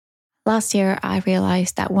Last year, I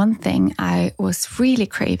realized that one thing I was really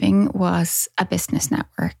craving was a business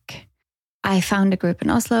network. I found a group in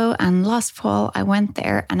Oslo, and last fall I went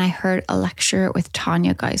there and I heard a lecture with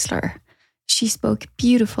Tanya Geisler. She spoke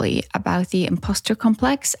beautifully about the imposter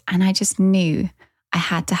complex, and I just knew I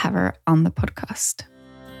had to have her on the podcast.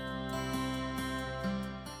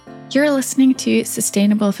 You're listening to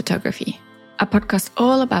Sustainable Photography, a podcast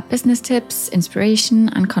all about business tips, inspiration,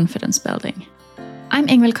 and confidence building. I'm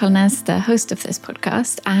Ingvild Kolnes, the host of this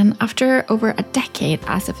podcast, and after over a decade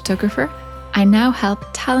as a photographer, I now help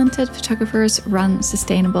talented photographers run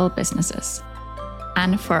sustainable businesses.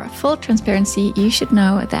 And for full transparency, you should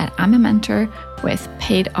know that I'm a mentor with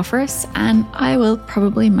paid offers, and I will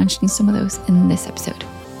probably mention some of those in this episode.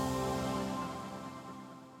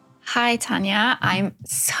 Hi, Tanya. I'm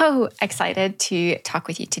so excited to talk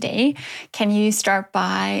with you today. Can you start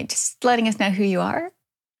by just letting us know who you are?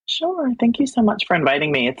 Sure. Thank you so much for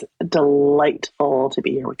inviting me. It's delightful to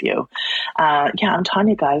be here with you. I'm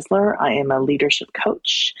Tanya Geisler. I am a leadership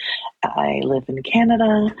coach. I live in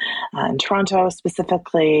Canada, in Toronto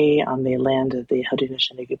specifically, on the land of the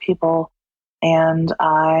Haudenosaunee people. And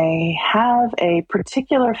I have a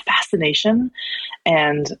particular fascination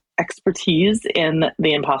and expertise in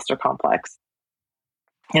the imposter complex.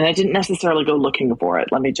 And I didn't necessarily go looking for it.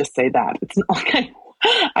 Let me just say that. It's not like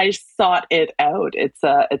I sought it out. It's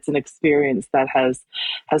an experience that has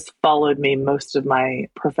followed me most of my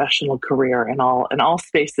professional career in all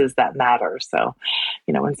spaces that matter. So,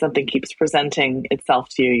 when something keeps presenting itself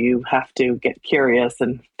to you, you have to get curious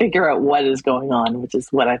and figure out what is going on, which is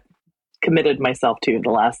what I've committed myself to the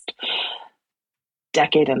last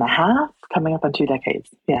decade and a half, coming up on 2 decades.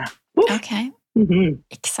 Yeah. Woo. Okay. Mm-hmm.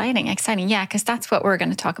 Exciting. Yeah, because that's what we're going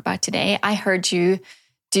to talk about today. I heard you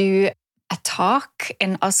do a talk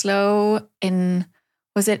in Oslo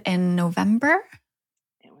was it in November?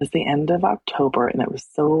 It was the end of October, and it was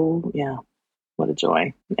what a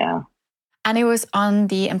joy. Yeah. And it was on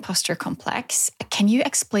the imposter complex. Can you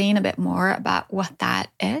explain a bit more about what that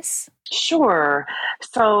is? Sure.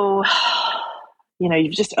 So,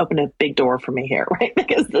 you've just opened a big door for me here, right?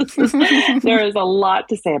 Because there is a lot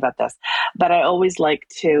to say about this, but I always like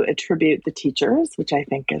to attribute the teachers, which I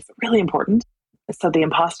think is really important. So the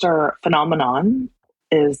imposter phenomenon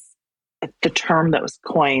is the term that was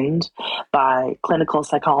coined by clinical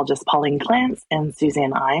psychologists Pauline Clance and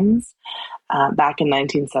Suzanne Imes back in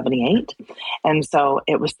 1978. And so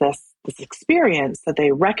it was this experience that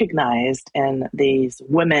they recognized in these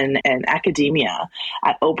women in academia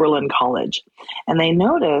at Oberlin College. And they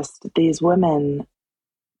noticed these women,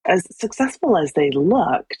 as successful as they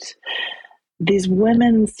looked, these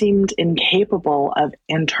women seemed incapable of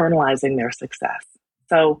internalizing their success.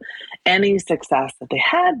 So any success that they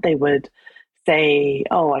had, they would say,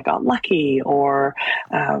 oh, I got lucky, or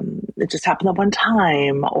it just happened at one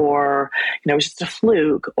time, or, it was just a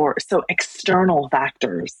fluke, or so external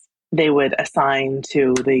factors they would assign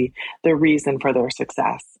to the reason for their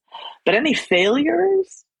success. But any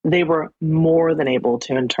failures, they were more than able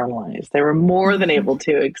to internalize. They were more than able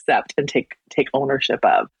to accept and take ownership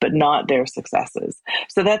of, but not their successes.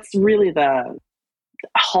 So that's really the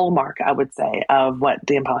hallmark, I would say, of what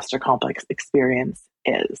the imposter complex experience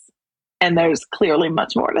is. And there's clearly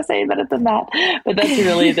much more to say about it than that, but that's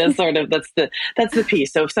really that's the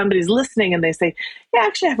piece. So if somebody's listening and they say, yeah,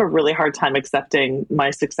 actually I have a really hard time accepting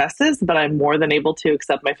my successes, but I'm more than able to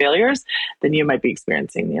accept my failures, then you might be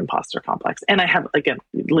experiencing the imposter complex. And I have, again,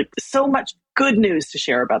 so much good news to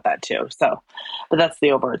share about that too. So, but that's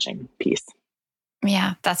the overarching piece.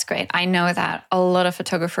 Yeah, that's great. I know that a lot of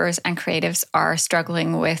photographers and creatives are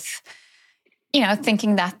struggling with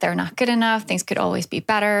thinking that they're not good enough, things could always be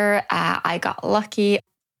better, I got lucky,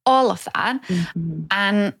 all of that. Mm-hmm.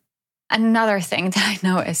 And another thing that I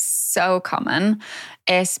know is so common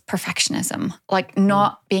is perfectionism, like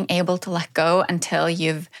not being able to let go until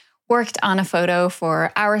you've worked on a photo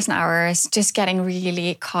for hours and hours, just getting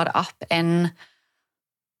really caught up in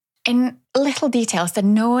little details that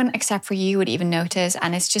no one except for you would even notice,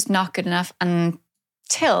 and it's just not good enough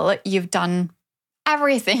until you've done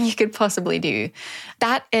everything you could possibly do.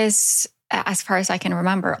 That is, as far as I can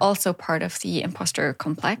remember, also part of the imposter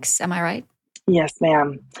complex. Am I right? Yes,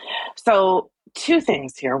 ma'am. So 2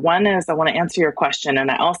 things here. One is I want to answer your question.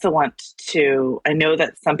 And I also I know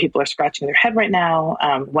that some people are scratching their head right now,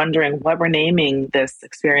 wondering why we're naming this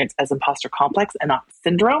experience as imposter complex and not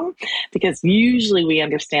syndrome, because usually we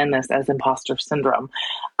understand this as imposter syndrome.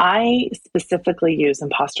 I specifically use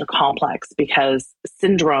imposter complex because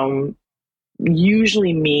syndrome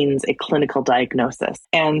usually means a clinical diagnosis.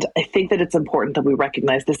 And I think that it's important that we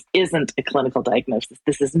recognize this isn't a clinical diagnosis.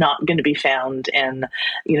 This is not going to be found in,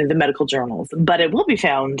 the medical journals, but it will be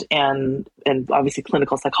found in obviously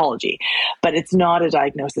clinical psychology, but it's not a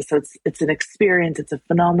diagnosis. So it's an experience, it's a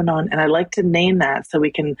phenomenon. And I like to name that so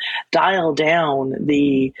we can dial down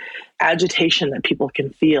the agitation that people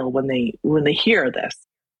can feel when they hear this.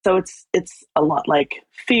 So it's a lot like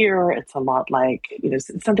fear. It's a lot like, it's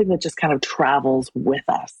something that just kind of travels with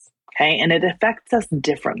us. Okay. And it affects us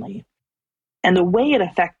differently. And the way it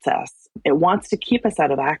affects us, it wants to keep us out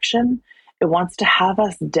of action. It wants to have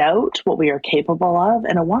us doubt what we are capable of.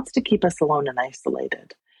 And it wants to keep us alone and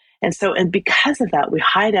isolated. And because of that, we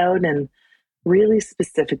hide out in really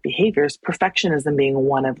specific behaviors, perfectionism being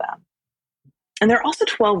one of them. And there are also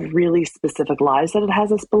 12 really specific lies that it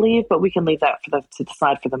has us believe, but we can leave that to the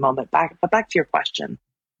side for the moment. Back to your question.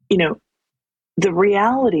 The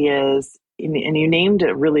reality is, and you named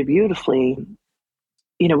it really beautifully,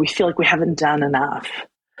 we feel like we haven't done enough.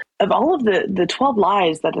 Of all of the 12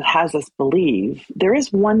 lies that it has us believe, there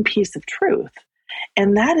is one piece of truth,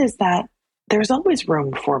 and that is that there's always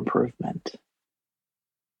room for improvement,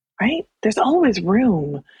 right? There's always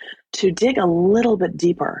room to dig a little bit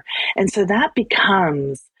deeper. And so that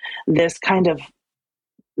becomes this kind of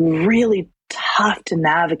really tough to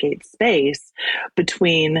navigate space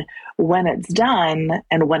between when it's done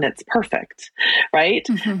and when it's perfect, right?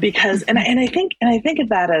 Mm-hmm. Because, and I think of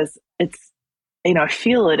that as it's, I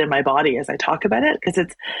feel it in my body as I talk about it, because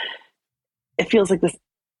it feels like this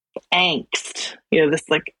angst, this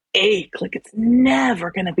like ache, like it's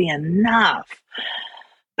never going to be enough.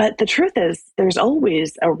 But the truth is, there's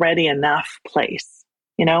always a ready enough place.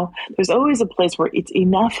 There's always a place where it's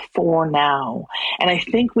enough for now. And I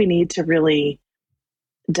think we need to really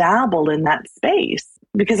dabble in that space,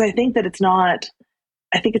 because I think that it's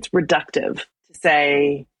reductive to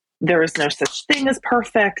say there is no such thing as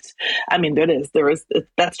perfect. I mean,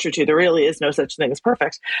 that's true too. There really is no such thing as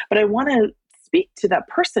perfect. But I want to speak to that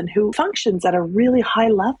person who functions at a really high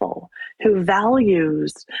level, who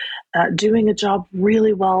values doing a job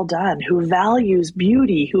really well done, who values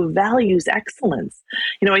beauty, who values excellence.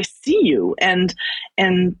 I see you, and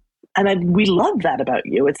we love that about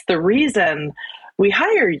you. It's the reason we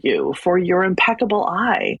hire you, for your impeccable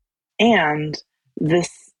eye. And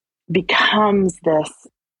this becomes this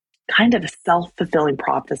kind of a self-fulfilling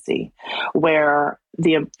prophecy where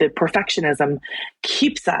the perfectionism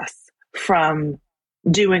keeps us from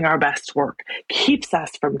doing our best work, keeps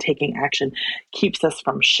us from taking action, keeps us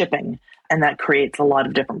from shipping. And that creates a lot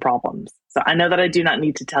of different problems. So I know that I do not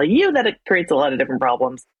need to tell you that it creates a lot of different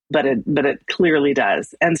problems, but it clearly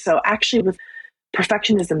does. And so actually with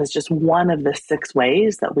perfectionism is just one of the 6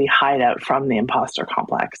 ways that we hide out from the imposter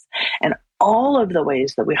complex. And all of the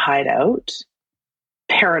ways that we hide out,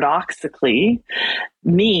 paradoxically,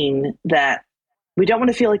 mean that we don't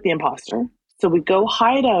want to feel like the imposter. So we go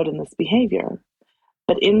hide out in this behavior.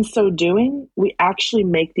 But in so doing, we actually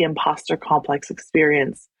make the imposter complex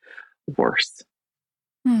experience worse.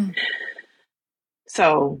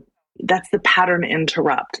 So that's the pattern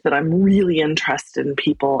interrupt that I'm really interested in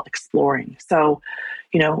people exploring. So,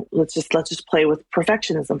 let's just play with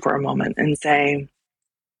perfectionism for a moment and say,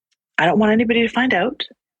 I don't want anybody to find out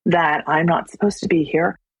that I'm not supposed to be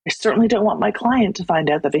here. I certainly don't want my client to find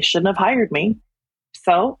out that they shouldn't have hired me.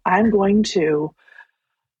 So I'm going to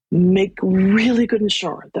make really good and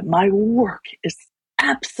sure that my work is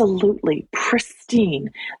absolutely pristine,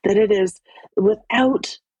 that it is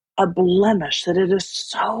without a blemish, that it is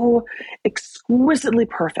so exquisitely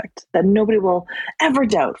perfect that nobody will ever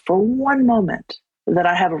doubt for one moment that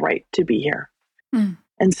I have a right to be here.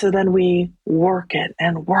 And so then we work it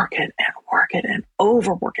and work it and work it and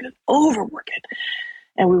overwork it and overwork it.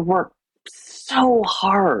 And we work so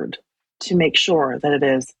hard to make sure that it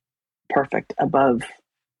is perfect above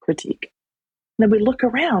critique. And then we look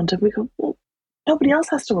around and we go, well, nobody else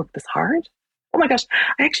has to work this hard. Oh my gosh,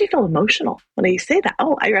 I actually feel emotional when I say that.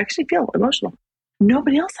 Oh, I actually feel emotional.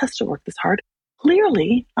 Nobody else has to work this hard.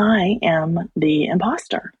 Clearly, I am the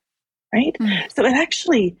imposter, right? So it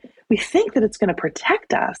actually, we think that it's going to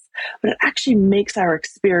protect us, but it actually makes our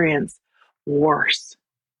experience worse.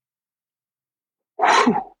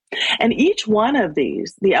 Whew. And each one of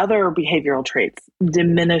these, the other behavioral traits,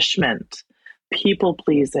 diminishment,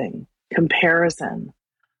 people-pleasing, comparison,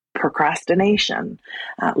 procrastination,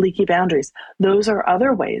 leaky boundaries, those are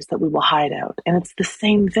other ways that we will hide out. And it's the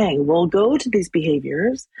same thing. We'll go to these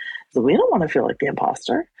behaviors because we don't want to feel like the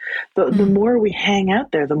imposter. But the more we hang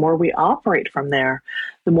out there, the more we operate from there,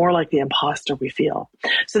 the more like the imposter we feel.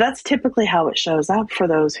 So that's typically how it shows up for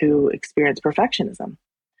those who experience perfectionism.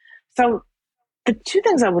 So the two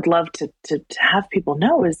things I would love to have people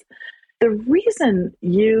know is the reason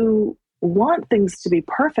you want things to be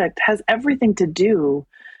perfect has everything to do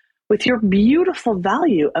with your beautiful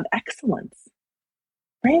value of excellence,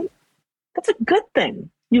 right? That's a good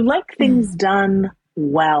thing. You like things done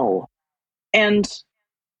well. And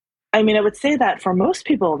I mean, I would say that for most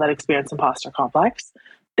people that experience imposter complex,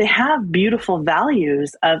 they have beautiful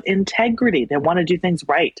values of integrity. They want to do things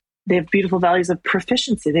right. They have beautiful values of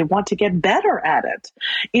proficiency. They want to get better at it.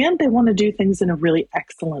 And they want to do things in a really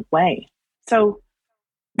excellent way. So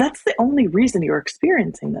that's the only reason you're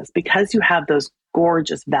experiencing this, because you have those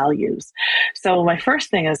gorgeous values. So my first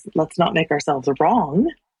thing is, let's not make ourselves wrong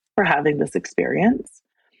for having this experience.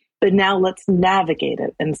 But now let's navigate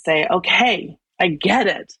it and say, okay, I get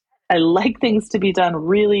it. I like things to be done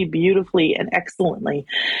really beautifully and excellently.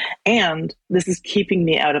 And this is keeping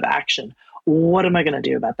me out of action. What am I going to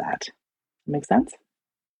do about that? Make sense?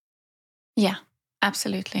 Yeah,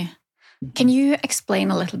 absolutely. Can you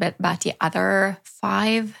explain a little bit about the other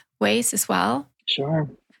 5 ways as well? Sure.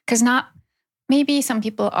 Because maybe some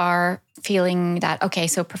people are feeling that, okay,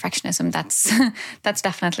 so perfectionism, that's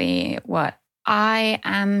definitely what I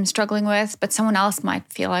am struggling with. But someone else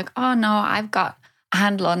might feel like, oh no, I've got a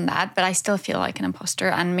handle on that, but I still feel like an imposter.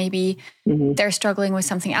 And maybe they're struggling with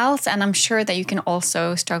something else. And I'm sure that you can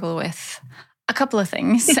also struggle with a couple of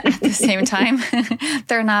things at the same time.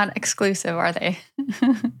 They're not exclusive, are they?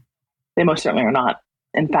 They most certainly are not.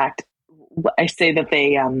 In fact, I say that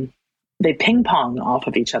they ping pong off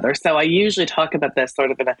of each other. So I usually talk about this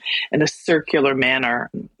sort of in a circular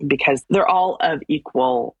manner, because they're all of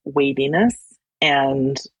equal weightiness.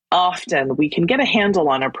 And often we can get a handle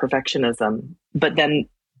on our perfectionism, but then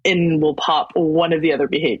in will pop one of the other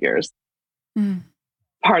behaviors.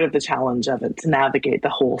 Part of the challenge of it to navigate the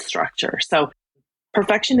whole structure. So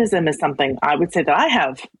perfectionism is something I would say that I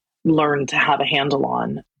have learned to have a handle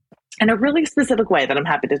on in a really specific way that I'm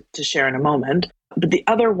happy to share in a moment. But the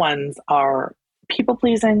other ones are people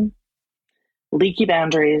pleasing, leaky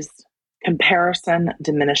boundaries, comparison,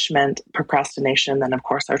 diminishment, procrastination, and of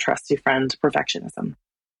course our trusty friend, perfectionism.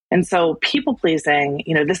 And so people pleasing,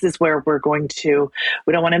 this is where we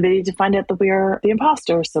don't want anybody to find out that we are the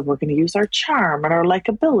imposter. So we're going to use our charm and our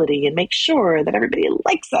likability and make sure that everybody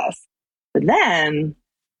likes us. But then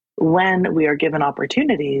when we are given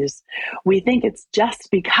opportunities, we think it's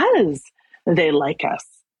just because they like us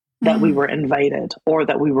that we were invited, or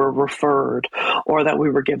that we were referred, or that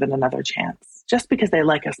we were given another chance. Just because they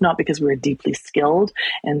like us, not because we're deeply skilled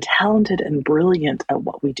and talented and brilliant at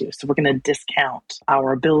what we do. So we're going to discount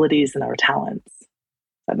our abilities and our talents. Does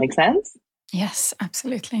that make sense? Yes,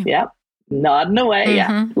 absolutely. Yep. Nodding away.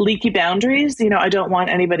 Yeah. Leaky boundaries. I don't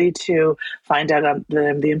want anybody to find out that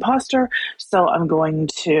I'm the imposter. So I'm going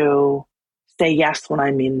to say yes when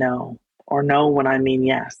I mean no, or no when I mean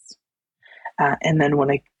yes. And then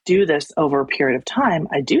when I do this over a period of time,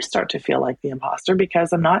 I do start to feel like the imposter,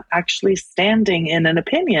 because I'm not actually standing in an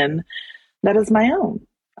opinion that is my own.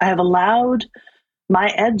 I have allowed my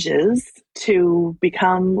edges to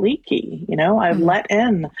become leaky. I've let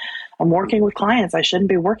in. I'm working with clients I shouldn't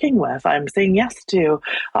be working with. I'm saying yes to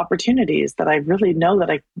opportunities that I really know that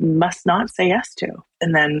I must not say yes to.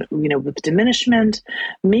 And then, with diminishment,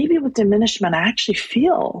 I actually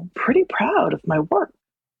feel pretty proud of my work.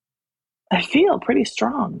 I feel pretty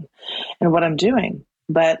strong in what I'm doing,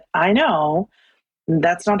 but I know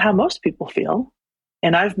that's not how most people feel.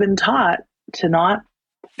 And I've been taught to not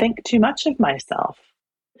think too much of myself.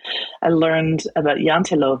 I learned about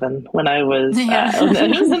Janteloven when I was, when I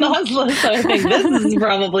was in Oslo, so I think this is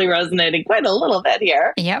probably resonating quite a little bit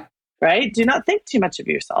here. Yep. Right? Do not think too much of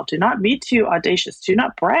yourself. Do not be too audacious. Do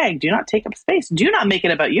not brag. Do not take up space. Do not make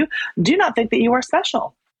it about you. Do not think that you are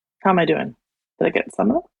special. How am I doing? Did I get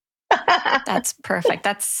some of them? That's perfect.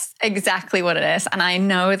 That's exactly what it is. And I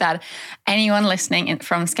know that anyone listening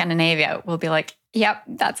from Scandinavia will be like, yep,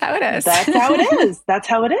 that's how it is. That's how it is. That's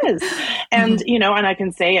how it is. And, and I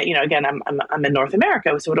can say, again, I'm in North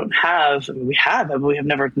America, so we have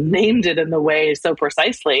never named it in the way so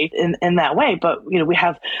precisely in that way. But,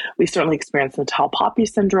 we certainly experience the tall poppy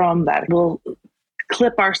syndrome that will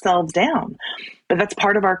clip ourselves down. But that's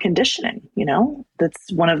part of our conditioning,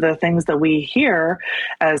 That's one of the things that we hear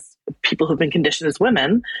as people who've been conditioned as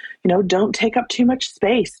women, don't take up too much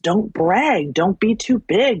space, don't brag, don't be too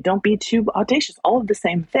big, don't be too audacious, all of the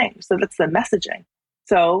same things. So that's the messaging.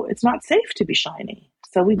 So it's not safe to be shiny.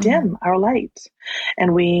 So we dim our light,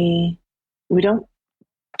 and we don't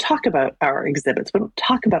talk about our exhibits. We don't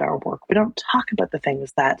talk about our work. We don't talk about the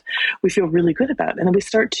things that we feel really good about. And then we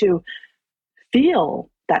start to feel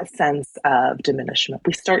that sense of diminishment.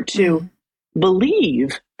 We start to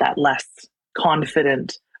believe that less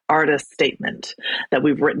confident artist statement that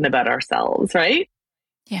we've written about ourselves, right?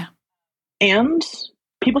 Yeah. And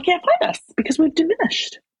people can't find us because we've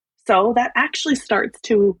diminished. So that actually starts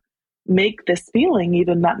to make this feeling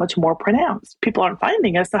even that much more pronounced. People aren't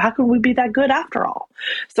finding us, so how can we be that good after all?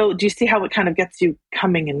 So do you see how it kind of gets you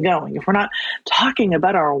coming and going? If we're not talking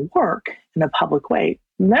about our work in a public way,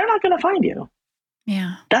 they're not going to find you.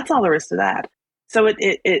 Yeah. That's all there is to that. So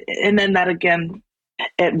and then that again,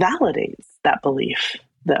 it validates that belief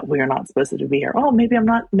that we are not supposed to be here. Oh, maybe I'm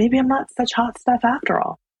not such hot stuff after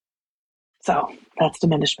all. So that's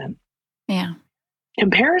diminishment. Yeah.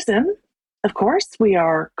 Comparison, of course, we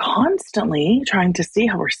are constantly trying to see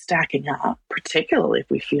how we're stacking up, particularly if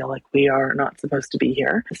we feel like we are not supposed to be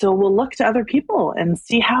here. So we'll look to other people and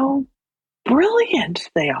see how brilliant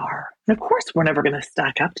they are. And of course, we're never going to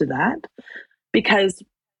stack up to that because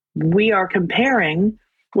we are comparing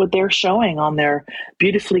what they're showing on their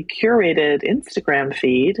beautifully curated Instagram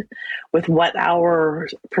feed with what our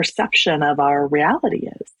perception of our reality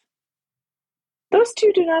is. Those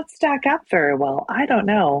two do not stack up very well. I don't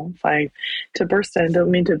know if I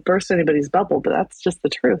don't mean to burst anybody's bubble, but that's just the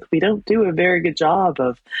truth. We don't do a very good job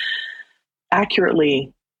of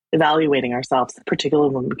accurately evaluating ourselves,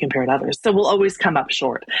 particularly when we compare to others. So we'll always come up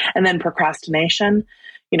short. And then procrastination,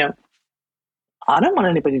 I don't want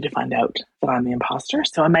anybody to find out that I'm the imposter.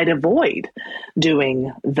 So I might avoid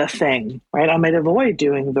doing the thing, right? I might avoid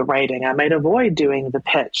doing the writing. I might avoid doing the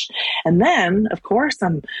pitch. And then, of course,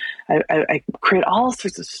 I create all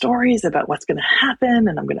sorts of stories about what's going to happen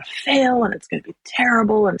and I'm going to fail and it's going to be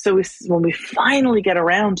terrible. And so when we finally get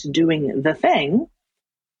around to doing the thing,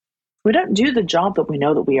 we don't do the job that we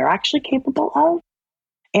know that we are actually capable of,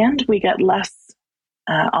 and we get less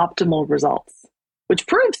optimal results, which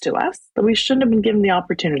proves to us that we shouldn't have been given the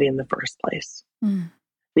opportunity in the first place. Mm.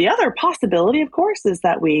 The other possibility, of course, is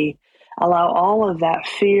that we allow all of that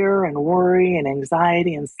fear and worry and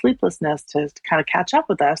anxiety and sleeplessness to kind of catch up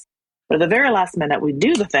with us. But at the very last minute, we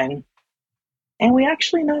do the thing and we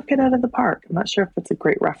actually knock it out of the park. I'm not sure if that's a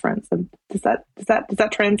great reference. Does that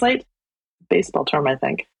translate? Baseball term, I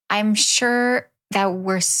think. I'm sure that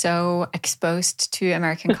we're so exposed to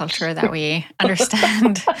American culture that we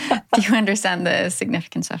understand. Do you understand the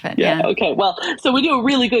significance of it? Yeah. Okay. Well, so we do a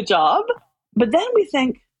really good job, but then we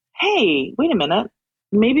think, hey, wait a minute.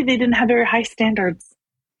 Maybe they didn't have very high standards.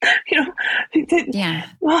 They didn't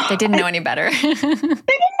know any better. They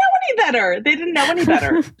didn't know any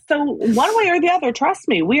better. So one way or the other, trust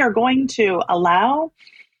me, we are going to allow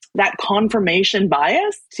that confirmation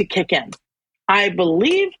bias to kick in. I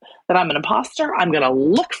believe that I'm an imposter. I'm going to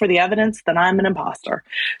look for the evidence that I'm an imposter.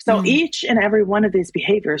 So each and every one of these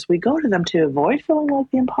behaviors, we go to them to avoid feeling like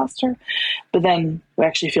the imposter, but then we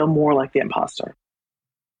actually feel more like the imposter.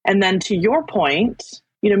 And then to your point,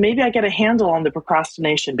 maybe I get a handle on the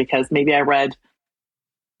procrastination because maybe I read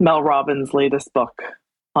Mel Robbins' latest book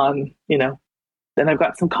on, then I've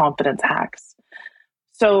got some confidence hacks.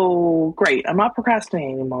 So great. I'm not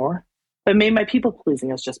procrastinating anymore. But maybe my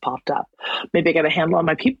people-pleasing has just popped up. Maybe I got a handle on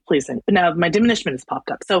my people-pleasing. But now my diminishment has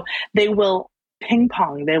popped up. So they will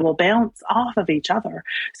ping-pong. They will bounce off of each other.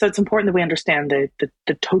 So it's important that we understand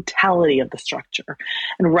the totality of the structure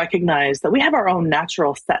and recognize that we have our own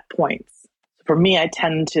natural set points. For me, I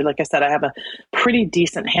tend to, like I said, I have a pretty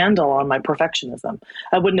decent handle on my perfectionism.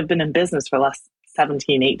 I wouldn't have been in business for the last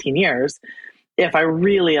 17, 18 years if I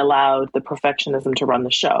really allowed the perfectionism to run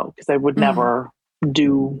the show, because I would never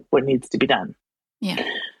do what needs to be done. Yeah.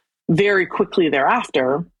 Very quickly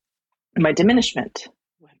thereafter, my diminishment,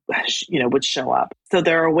 would show up. So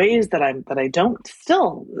there are ways that I don't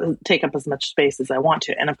still take up as much space as I want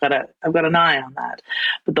to, and I've got an eye on that.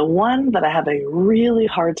 But the one that I have a really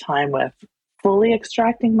hard time with fully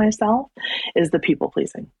extracting myself is the people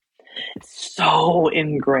pleasing. It's so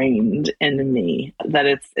ingrained in me that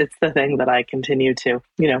it's the thing that I continue to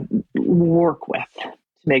work with to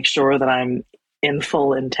make sure that I'm in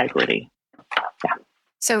full integrity. Yeah.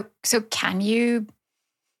 So can you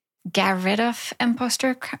get rid of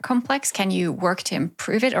imposter complex? Can you work to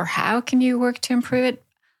improve it, or how can you work to improve it?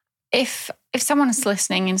 If someone is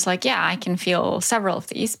listening and it's like, yeah, I can feel several of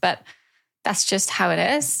these, but that's just how it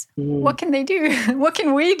is. What can they do? What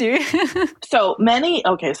can we do? So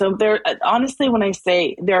there, honestly, when I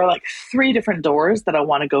say there are like 3 different doors that I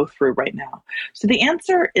want to go through right now. So the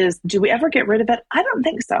answer is, do we ever get rid of it? I don't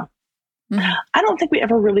think so. I don't think we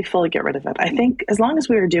ever really fully get rid of it. I think as long as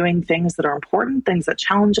we are doing things that are important, things that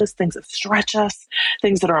challenge us, things that stretch us,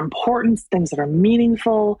 things that are important, things that are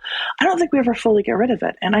meaningful, I don't think we ever fully get rid of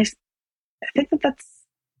it. And I think that that's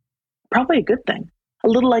probably a good thing. A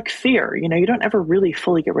little like fear, you don't ever really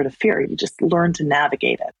fully get rid of fear. You just learn to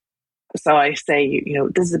navigate it. So I say,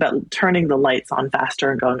 this is about turning the lights on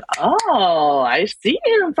faster and going, oh, I see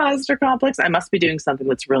your imposter complex. I must be doing something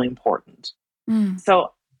that's really important.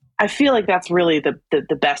 So I feel like that's really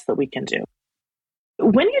the best that we can do.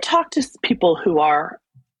 When you talk to people who are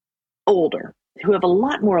older, who have a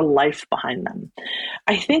lot more life behind them,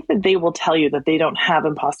 I think that they will tell you that they don't have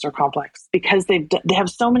imposter complex because they have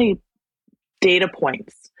so many data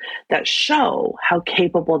points that show how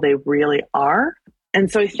capable they really are. And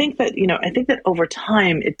so I think that over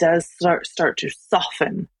time it does start to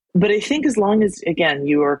soften. But I think as long as, again,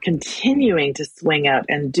 you are continuing to swing out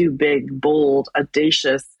and do big, bold,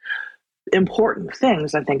 audacious, important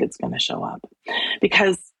things, I think it's going to show up.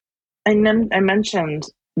 Because I mentioned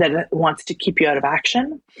that it wants to keep you out of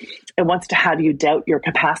action. It wants to have you doubt your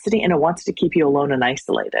capacity, and it wants to keep you alone and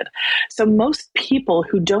isolated. So most people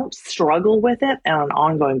who don't struggle with it on an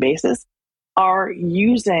ongoing basis are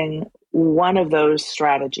using one of those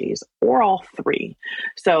strategies or all three.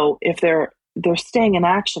 So if they're staying in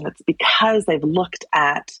action, it's because they've looked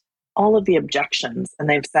at all of the objections and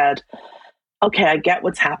they've said, okay, I get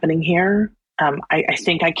what's happening here. I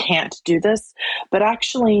think I can't do this, but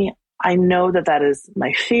actually I know that is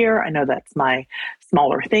my fear. I know that's my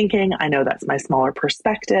smaller thinking. I know that's my smaller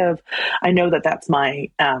perspective. I know that's my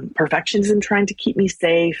perfectionism trying to keep me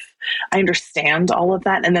safe. I understand all of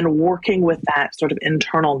that. And then working with that sort of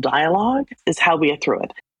internal dialogue is how we get through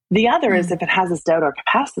it. The other is if it has us doubt our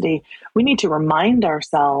capacity, we need to remind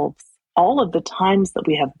ourselves all of the times that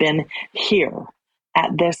we have been here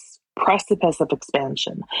at this precipice of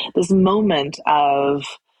expansion, this moment of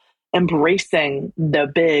embracing the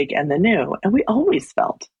big and the new. And we always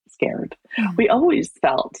felt scared. We always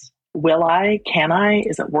felt, will I, can I,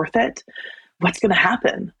 is it worth it? What's going to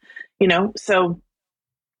happen? So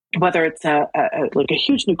whether it's a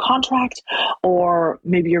huge new contract or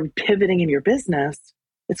maybe you're pivoting in your business,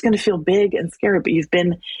 it's going to feel big and scary, but you've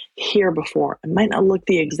been here before. It might not look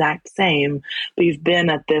the exact same, but you've been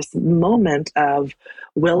at this moment of,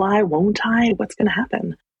 will I, won't I, what's going to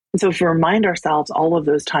happen? And so if we remind ourselves all of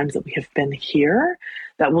those times that we have been here,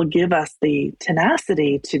 that will give us the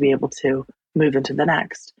tenacity to be able to move into the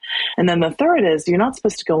next. And then the third is you're not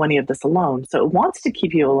supposed to go any of this alone. So it wants to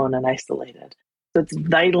keep you alone and isolated. So it's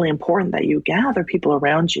vitally important that you gather people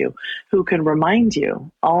around you who can remind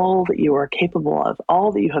you all that you are capable of,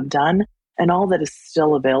 all that you have done, and all that is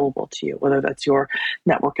still available to you, whether that's your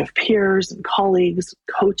network of peers and colleagues,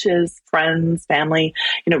 coaches, friends, family,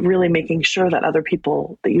 really making sure that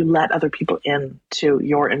you let other people into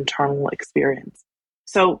your internal experience.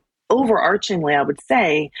 So overarchingly, I would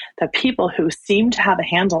say that people who seem to have a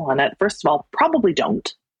handle on it, first of all, probably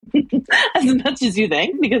don't. As much as you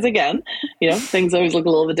think, because again, things always look a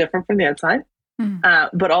little bit different from the outside.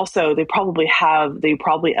 But also they probably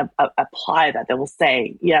apply that. They will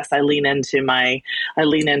say, yes, I lean into my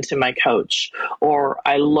coach, or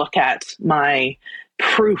I look at my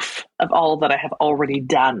proof of all that I have already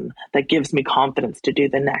done that gives me confidence to do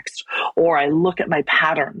the next, or I look at my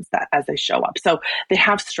patterns that as they show up. So they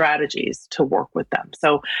have strategies to work with them.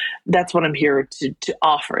 So that's what I'm here to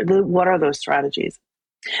offer. What are those strategies?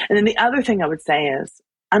 And then the other thing I would say is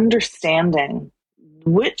understanding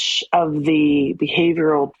which of the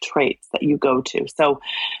behavioral traits that you go to. So,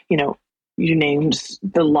 you named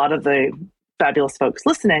a lot of the fabulous folks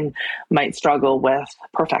listening might struggle with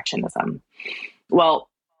perfectionism. Well,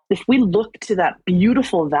 if we look to that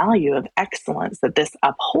beautiful value of excellence that this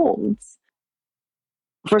upholds,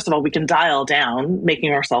 first of all, we can dial down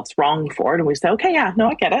making ourselves wrong for it. And we say, okay, yeah, no,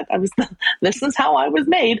 I get it. This is how I was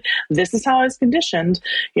made. This is how I was conditioned.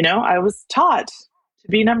 I was taught to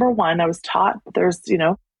be number one. I was taught there's,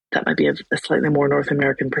 that might be a slightly more North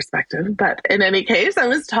American perspective, but in any case, I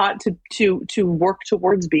was taught to work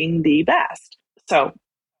towards being the best. So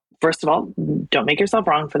first of all, don't make yourself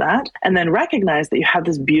wrong for that. And then recognize that you have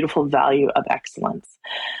this beautiful value of excellence.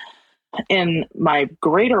 In my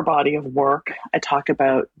greater body of work, I talk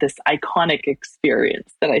about this iconic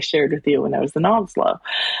experience that I shared with you when I was in Oslo.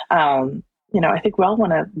 I think we all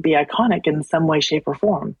want to be iconic in some way, shape, or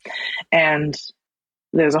form. And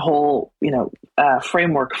there's a whole,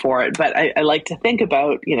 framework for it. But I like to think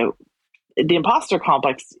about, the imposter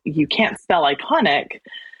complex. You can't spell iconic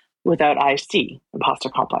without IC, imposter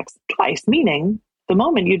complex, twice, meaning the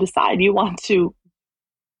moment you decide you want to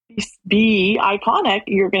be iconic,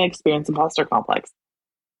 you're going to experience imposter complex.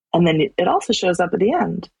 And then it also shows up at the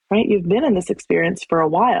end, right? You've been in this experience for a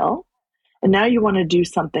while, and now you want to do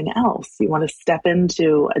something else. You want to step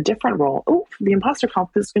into a different role. Oh, the imposter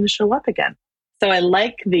complex is going to show up again. So I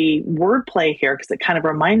like the wordplay here because it kind of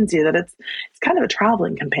reminds you that it's kind of a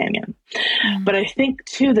traveling companion. But I think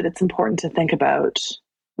too that it's important to think about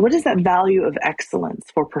what does that value of excellence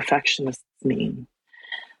for perfectionists mean?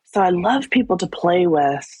 So I love people to play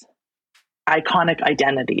with iconic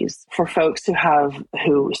identities for folks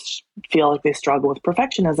who feel like they struggle with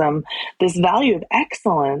perfectionism. This value of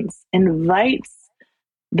excellence invites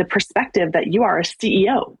the perspective that you are a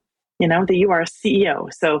CEO, that you are a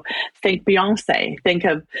CEO. So think Beyonce, think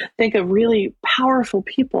of really powerful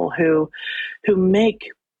people who make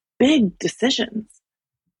big decisions,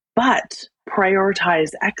 but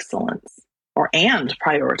prioritize excellence and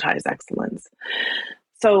prioritize excellence.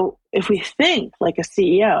 So if we think like a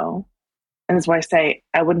CEO, and that's why I say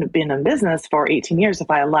I wouldn't have been in business for 18 years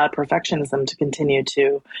if I allowed perfectionism to continue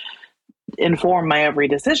to inform my every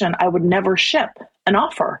decision, I would never ship an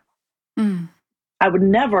offer. I would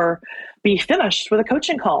never be finished with a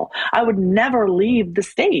coaching call. I would never leave the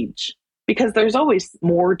stage because there's always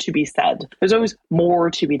more to be said. There's always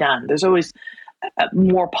more to be done. There's always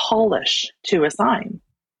more polish to assign.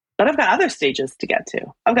 But I've got other stages to get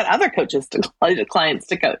to. I've got other clients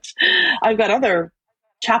to coach. I've got other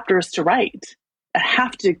chapters to write. I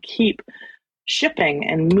have to keep shipping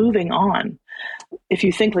and moving on. If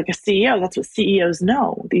you think like a CEO, that's what CEOs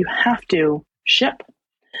know. You have to ship.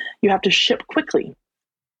 You have to ship quickly.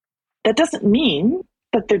 That doesn't mean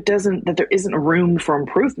that there isn't room for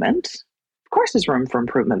improvement. Of course there's room for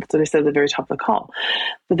improvement. That's what I said at the very top of the call.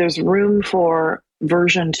 But there's room for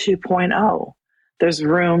version 2.0. There's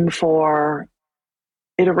room for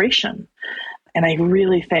iteration. And I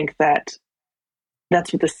really think that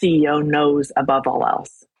that's what the CEO knows above all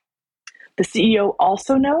else. The CEO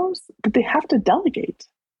also knows that they have to delegate,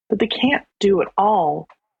 that they can't do it all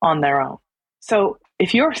on their own. So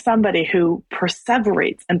if you're somebody who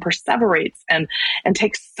perseverates and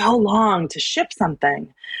takes so long to ship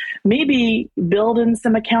something, maybe build in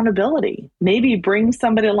some accountability. Maybe bring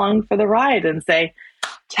somebody along for the ride and say,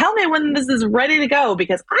 tell me when this is ready to go,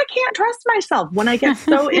 because I can't trust myself when I get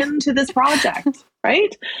so into this project,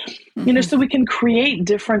 right? So we can create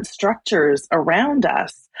different structures around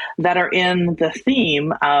us that are in the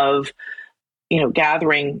theme of,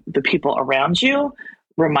 gathering the people around you,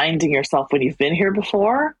 reminding yourself when you've been here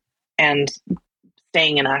before, and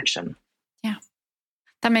staying in action. Yeah,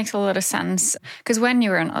 that makes a lot of sense. Because when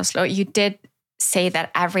you were in Oslo, you did say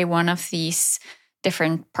that every one of these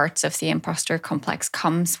different parts of the imposter complex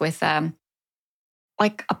comes with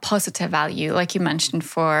like a positive value, like you mentioned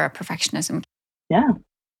for perfectionism. Yeah.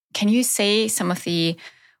 Can you say some of the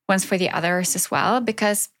ones for the others as well?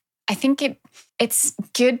 Because I think it's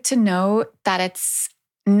good to know that it's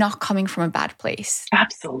not coming from a bad place.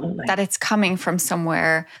 Absolutely. That it's coming from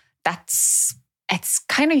somewhere it's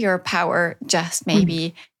kind of your power, just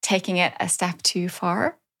maybe taking it a step too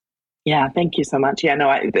far. Yeah, thank you so much. Yeah,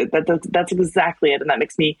 no, that's exactly it. And that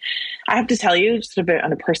makes me, I have to tell you, just a bit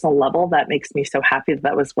on a personal level, that makes me so happy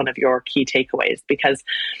that was one of your key takeaways, because,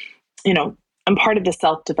 I'm part of the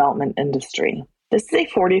self-development industry. This is a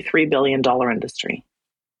 $43 billion industry.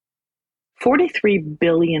 $43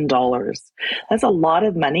 billion. That's a lot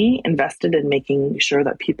of money invested in making sure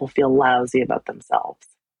that people feel lousy about themselves.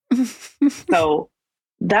 So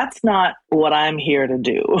that's not what I'm here to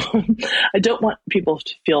do. I don't want people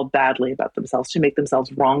to feel badly about themselves, to make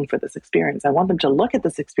themselves wrong for this experience. I want them to look at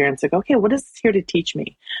this experience and go, okay, what is this here to teach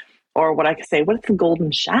me? Or what I could say, what's the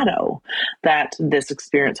golden shadow that this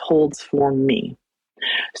experience holds for me?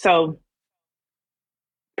 So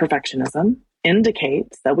perfectionism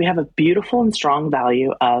indicates that we have a beautiful and strong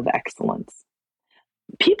value of excellence.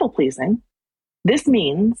 People pleasing, this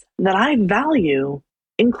means that I value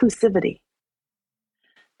inclusivity.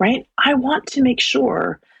 Right? I want to make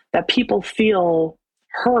sure that people feel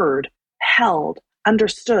heard, held,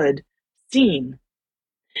 understood, seen.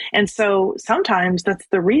 And so sometimes that's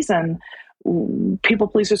the reason people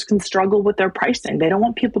pleasers can struggle with their pricing. They don't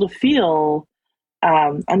want people to feel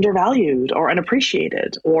undervalued or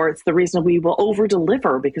unappreciated, or it's the reason we will over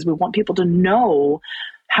deliver because we want people to know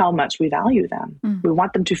how much we value them. We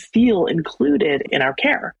want them to feel included in our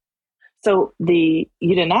care. So you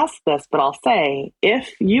didn't ask this, but I'll say,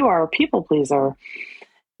 if you are a people pleaser,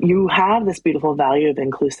 you have this beautiful value of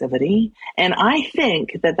inclusivity. And I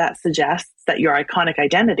think that suggests that your iconic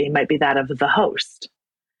identity might be that of the host,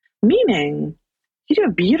 meaning you do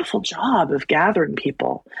a beautiful job of gathering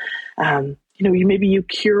people. Maybe you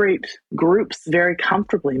curate groups very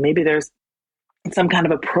comfortably. Maybe there's some kind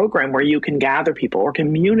of a program where you can gather people, or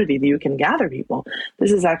community that you can gather people.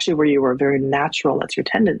 This is actually where you were very natural. That's your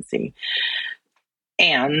tendency.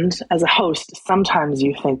 And as a host, sometimes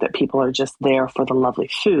you think that people are just there for the lovely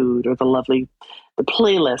food or the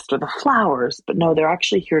playlist or the flowers, but no, they're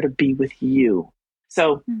actually here to be with you.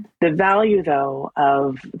 So the value, though,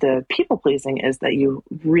 of the people pleasing is that you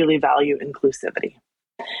really value inclusivity.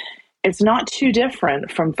 It's not too different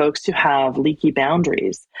from folks who have leaky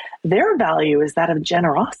boundaries. Their value is that of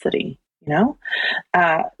generosity,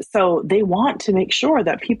 so they want to make sure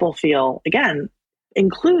that people feel, again,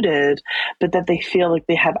 included, but that they feel like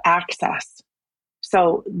they have access.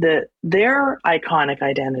 So their iconic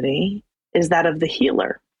identity is that of the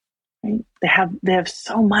healer. Right? They have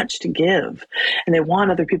so much to give, and they want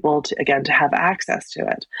other people to have access to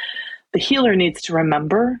it. The healer needs to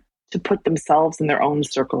remember to put themselves in their own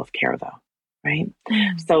circle of care, though, right?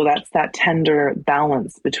 So that's that tender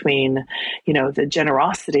balance between, the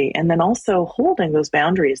generosity and then also holding those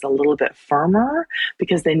boundaries a little bit firmer,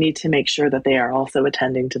 because they need to make sure that they are also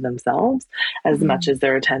attending to themselves as much as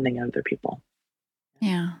they're attending other people.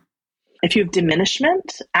 Yeah. If you have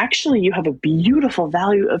diminishment, actually you have a beautiful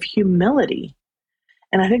value of humility.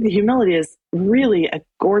 And I think the humility is really a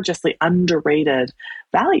gorgeously underrated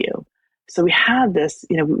value. So we have this,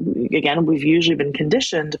 again, we've usually been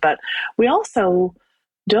conditioned, but we also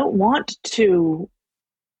don't want to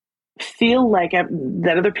feel like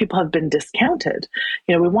that other people have been discounted.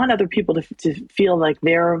 We want other people to feel like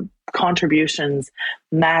their contributions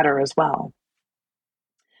matter as well.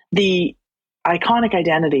 The iconic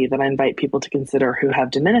identity that I invite people to consider who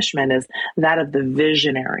have diminishment is that of the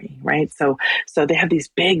visionary, right? So they have these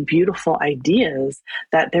big, beautiful ideas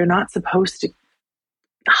that they're not supposed to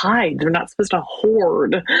hide. They're not supposed to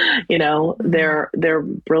hoard, their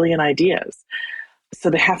brilliant ideas.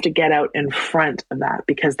 So they have to get out in front of that,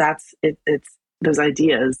 because that's it. Those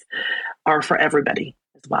ideas are for everybody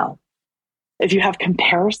as well. If you have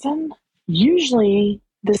comparison, usually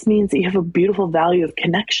this means that you have a beautiful value of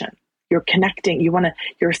connection. You're connecting.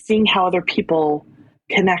 You're seeing how other people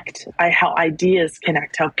connect, how ideas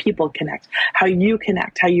connect, how people connect, how you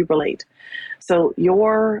connect, how you relate. So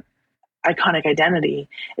your iconic identity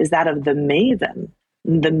is that of the maven.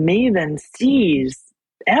 The maven sees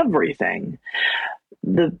everything.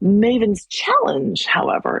 The maven's challenge,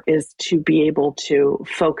 however, is to be able to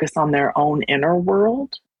focus on their own inner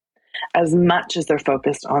world as much as they're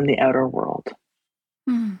focused on the outer world.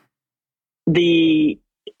 The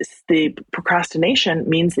procrastination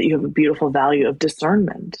means that you have a beautiful value of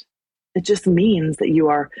discernment. It just means that you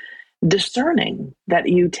are discerning, that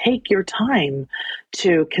you take your time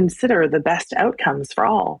to consider the best outcomes for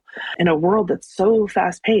all. In a world that's so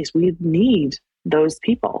fast-paced, we need those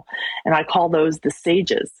people. And I call those the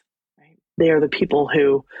sages. Right? They are the people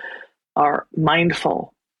who are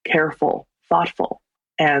mindful, careful, thoughtful,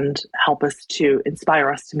 and help us to inspire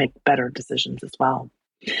us to make better decisions as well.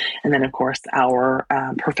 And then, of course, our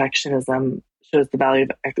perfectionism shows the value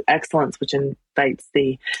of excellence, which invites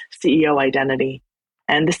the CEO identity.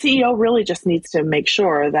 And the CEO really just needs to make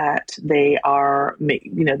sure that they are,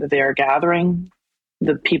 that they are gathering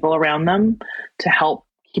the people around them to help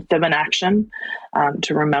keep them in action,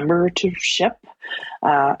 to remember to ship.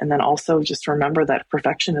 And then also just remember that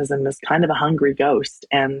perfectionism is kind of a hungry ghost,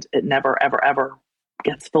 and it never, ever, ever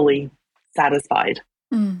gets fully satisfied.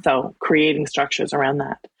 So creating structures around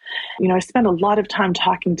that. I spend a lot of time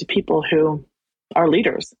talking to people who are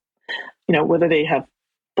leaders, whether they have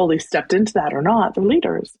fully stepped into that or not, they're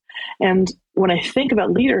leaders. And when I think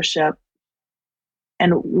about leadership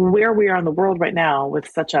and where we are in the world right now with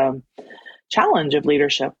such a challenge of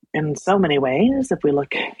leadership in so many ways, if we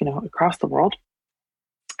look, across the world,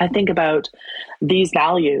 I think about these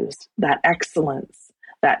values, that excellence,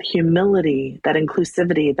 that humility, that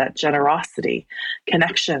inclusivity, that generosity,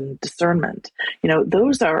 connection, discernment.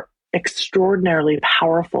 Those are extraordinarily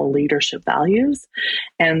powerful leadership values.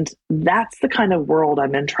 And that's the kind of world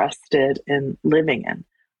I'm interested in living in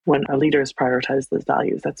when our leaders prioritize those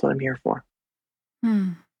values. That's what I'm here for.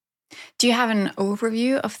 Do you have an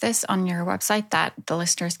overview of this on your website that the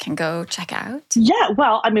listeners can go check out? Yeah,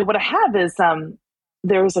 well, what I have is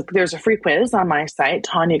there's a free quiz on my site,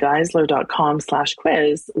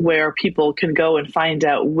 tanyageisler.com/quiz, where people can go and find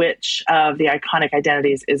out which of the iconic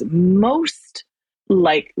identities is most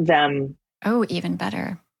like them. Oh, even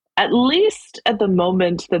better. At least at the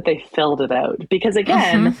moment that they filled it out. Because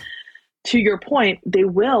again, to your point, they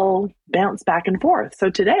will bounce back and forth. So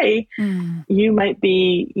today, you might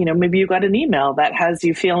be, maybe you got an email that has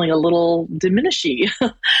you feeling a little diminishy.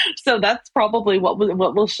 So that's probably what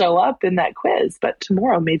will show up in that quiz. But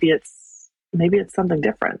tomorrow, maybe it's something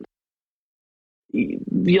different.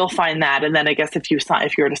 You'll find that. And then I guess if you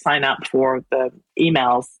were to sign up for the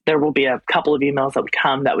emails, there will be a couple of emails that would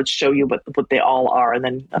come that would show you what they all are. And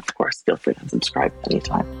then, of course, feel free to subscribe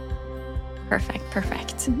anytime. Perfect.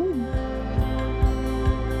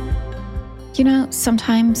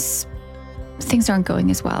 Sometimes things aren't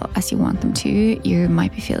going as well as you want them to. You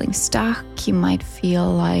might be feeling stuck. You might feel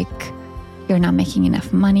like you're not making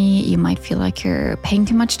enough money. You might feel like you're paying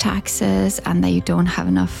too much taxes and that you don't have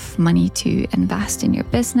enough money to invest in your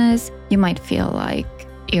business. You might feel like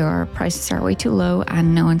your prices are way too low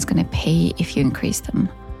and no one's going to pay if you increase them.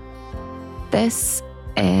 This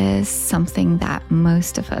is something that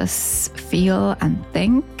most of us feel and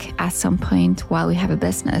think at some point while we have a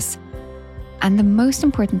business. And the most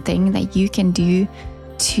important thing that you can do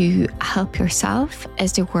to help yourself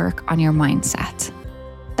is to work on your mindset.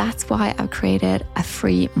 That's why I've created a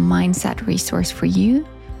free mindset resource for you.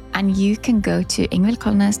 And you can go to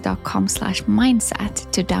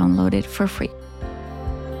ingvildkolnes.com/mindset to download it for free.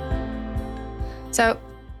 So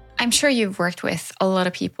I'm sure you've worked with a lot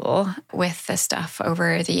of people with this stuff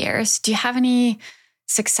over the years. Do you have any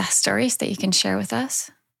success stories that you can share with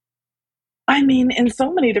us? I mean, in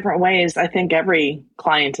so many different ways, I think every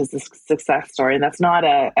client is a success story. And that's not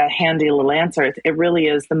a handy little answer. It really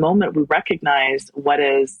is the moment we recognize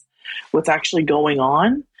what's actually going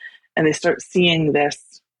on, and they start seeing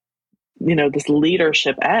this, this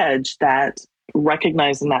leadership edge that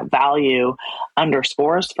recognizing that value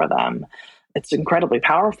underscores for them. It's incredibly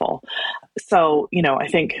powerful. So, I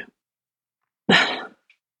think I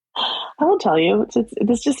will tell you,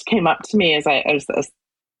 this just came up to me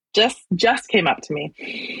just came up to me.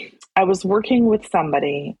 I was working with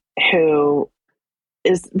somebody who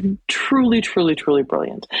is truly, truly, truly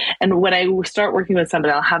brilliant. And when I start working with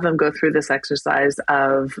somebody, I'll have them go through this exercise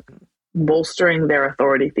of bolstering their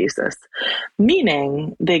authority thesis,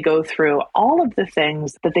 meaning they go through all of the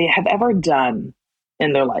things that they have ever done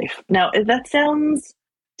in their life. Now, that sounds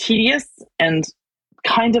tedious and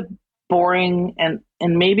kind of boring and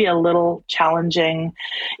maybe a little challenging.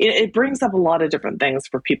 It brings up a lot of different things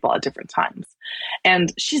for people at different times.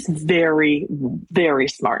 And she's very, very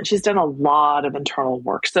smart. She's done a lot of internal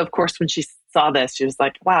work. So of course, when she saw this, she was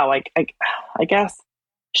like, wow, I guess,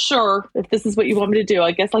 sure, if this is what you want me to do,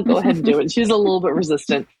 I guess I'll go ahead and do it. And she was a little bit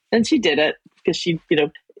resistant. And she did it because she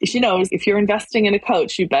knows if you're investing in a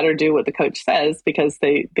coach, you better do what the coach says because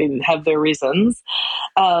they have their reasons.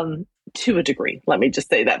 To a degree. Let me just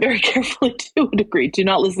say that very carefully, to a degree. Do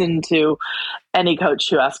not listen to any coach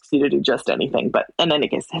who asks you to do just anything. But in any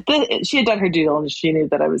case, she had done her due diligence. She knew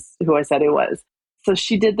that I was who I said I was. So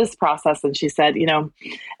she did this process and she said,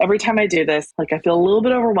 every time I do this, I feel a little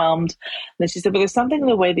bit overwhelmed. And then she said, but there's something in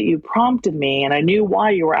the way that you prompted me. And I knew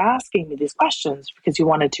why you were asking me these questions because you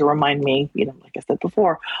wanted to remind me, like I said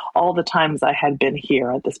before, all the times I had been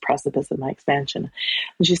here at this precipice of my expansion.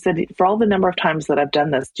 And she said, for all the number of times that I've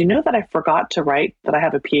done this, do you know that I forgot to write that I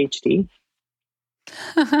have a PhD? She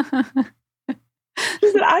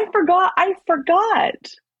said, I forgot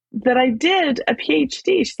that I did a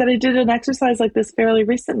PhD. She said, I did an exercise like this fairly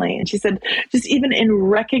recently. And she said, just even in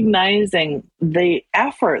recognizing the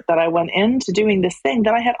effort that I went into doing this thing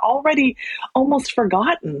that I had already almost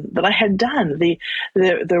forgotten that I had done, the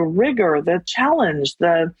rigor, the challenge,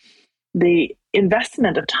 the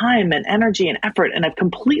investment of time and energy and effort, and I've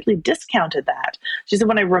completely discounted that. She said,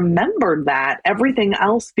 when I remembered that, everything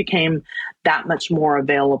else became that much more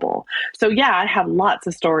available. So yeah, I have lots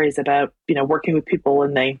of stories about, working with people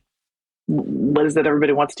and what is it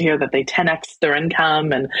everybody wants to hear, that they 10x their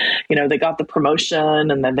income and, they got the promotion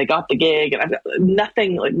and then they got the gig, and I've got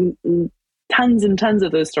tons and tons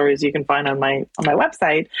of those stories you can find on my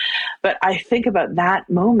website. But I think about that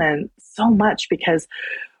moment so much because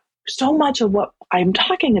so much of what I'm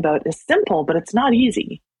talking about is simple, but it's not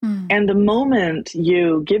easy. And the moment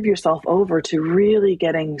you give yourself over to really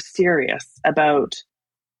getting serious about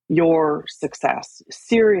your success,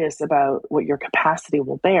 serious about what your capacity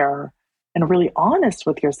will bear, and really honest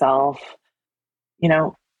with yourself,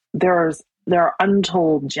 there are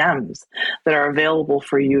untold gems that are available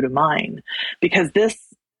for you to mine. Because this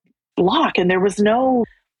block, and there was no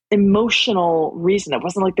emotional reason. It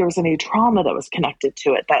wasn't like there was any trauma that was connected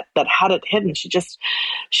to it that had it hidden. She just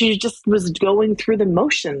was going through the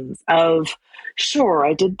motions of, sure,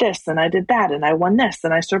 I did this and I did that and I won this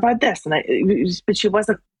and I survived this but she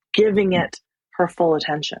wasn't giving it her full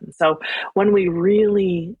attention. So when we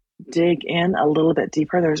really dig in a little bit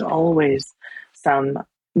deeper, there's always some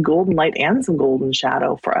golden light and some golden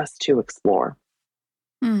shadow for us to explore.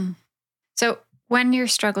 So when you're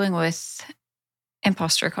struggling with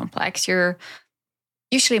imposter complex, you're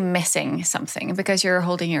usually missing something because you're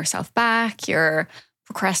holding yourself back, you're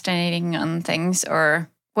procrastinating on things or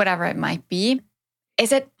whatever it might be.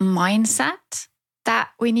 Is it mindset that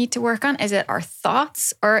we need to work on? Is it our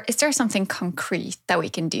thoughts, or is there something concrete that we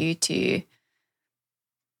can do to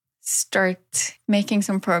start making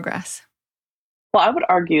some progress? Well, I would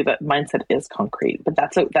argue that mindset is concrete, but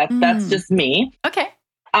that's just me. Okay.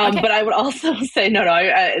 But I would also say, no,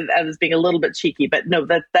 I was being a little bit cheeky, but no,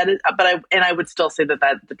 that is, I would still say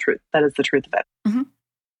that is the truth of it. Mm-hmm.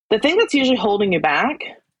 The thing that's usually holding you back.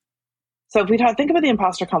 So if we think about the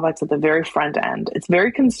imposter complex at the very front end, it's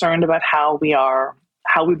very concerned about how we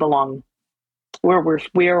belong,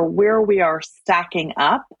 where we are stacking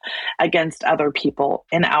up against other people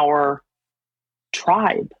in our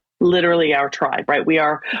tribe, literally our tribe, right?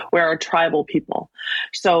 we're a tribal people.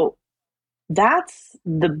 So that's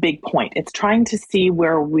the big point. It's trying to see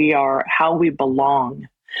where we are, how we belong.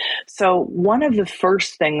 So one of the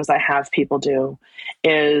first things I have people do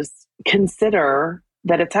is consider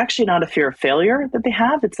that it's actually not a fear of failure that they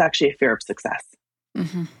have. It's actually a fear of success.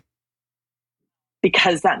 Mm-hmm.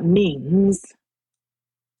 Because that means,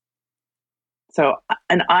 so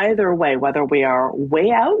in either way, whether we are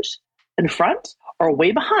way out in front or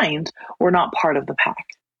way behind, we're not part of the pack.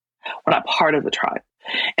 We're not part of the tribe.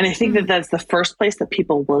 And I think that that's the first place that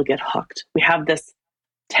people will get hooked. We have this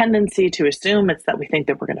tendency to assume it's that we think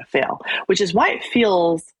that we're going to fail, which is why it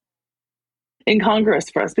feels incongruous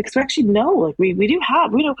for us, because we actually know, like we know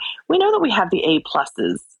that we have the A+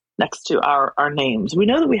 next to our names. We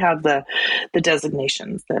know that we have the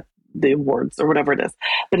designations, the awards or whatever it is,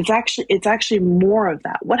 but it's actually more of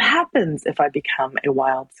that. What happens if I become a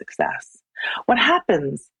wild success? What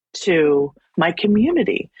happens to my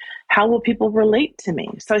community? How will people relate to me?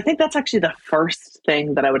 So I think that's actually the first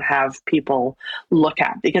thing that I would have people look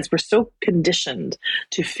at, because we're so conditioned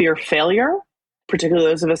to fear failure, particularly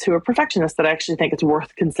those of us who are perfectionists, that I actually think it's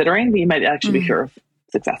worth considering that you might actually be fearful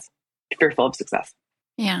of success.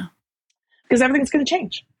 Yeah. Because everything's going to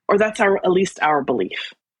change, or that's at least our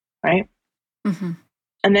belief, right? Mm-hmm.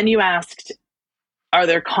 And then you asked, are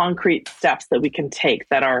there concrete steps that we can take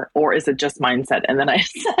that are, or is it just mindset? And then I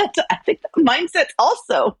said, I think mindset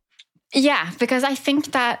also. Yeah, because I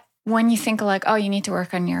think that when you think like, oh, you need to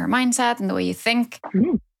work on your mindset and the way you think,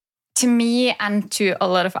 to me and to a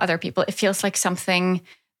lot of other people, it feels like something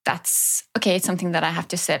that's, okay, it's something that I have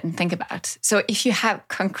to sit and think about. So if you have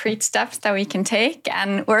concrete steps that we can take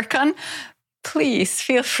and work on, please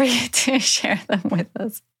feel free to share them with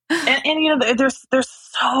us. And you know, there's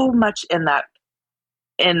so much in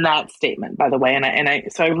that statement, by the way,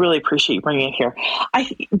 so I really appreciate you bringing it here.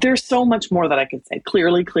 There's so much more that I could say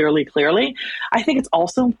clearly. I think it's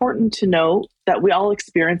also important to know that we all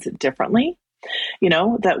experience it differently. You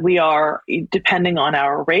know, that we are, depending on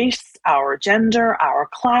our race, our gender, our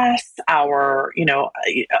class, there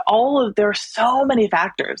are so many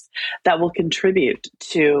factors that will contribute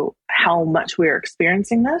to how much we are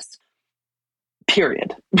experiencing this.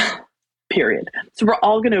 Period. So we're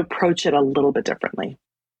all going to approach it a little bit differently.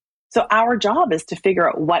 So our job is to figure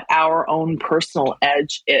out what our own personal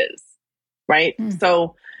edge is, right?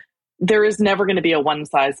 So there is never going to be a one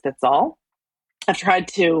size fits all. I've tried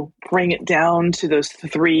to bring it down to those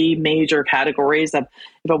three major categories of,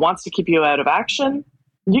 if it wants to keep you out of action,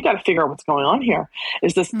 you got to figure out what's going on here.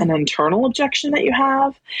 Is this an internal objection that you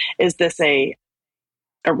have? Is this a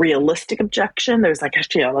realistic objection? There's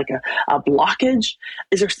actually a blockage.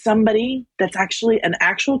 Is there somebody that's actually an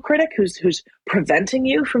actual critic who's preventing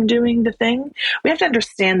you from doing the thing? We have to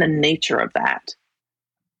understand the nature of that.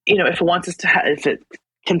 You know, if it wants us to, if it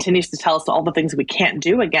continues to tell us all the things we can't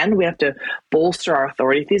do, again, we have to bolster our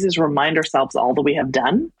authority thesis, remind ourselves all that we have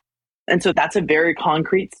done. And so that's a very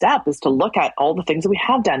concrete step, is to look at all the things that we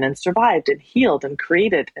have done and survived and healed and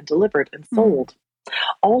created and delivered and sold.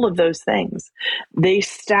 All of those things, they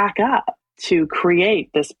stack up to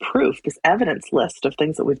create this proof, this evidence list of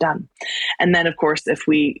things that we've done. And then, of course, if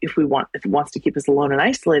it wants to keep us alone and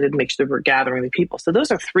isolated, make sure that we're gathering the people. So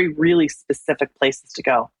those are three really specific places to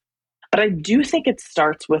go. But I do think it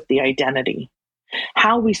starts with the identity,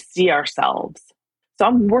 how we see ourselves. So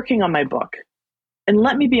I'm working on my book. And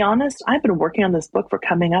let me be honest, I've been working on this book for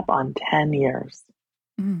coming up on 10 years.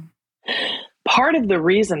 Part of the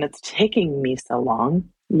reason it's taking me so long,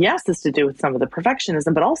 yes, is to do with some of the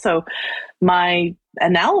perfectionism, but also my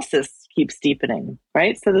analysis keeps deepening,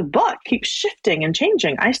 right? So the book keeps shifting and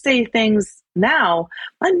changing. I say things now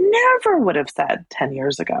I never would have said 10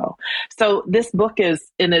 years ago. So this book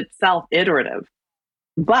is in itself iterative.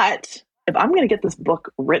 But if I'm going to get this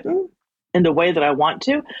book written in the way that I want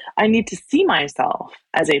to, I need to see myself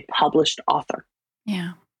as a published author.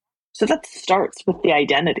 Yeah. So that starts with the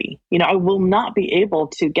identity. You know, I will not be able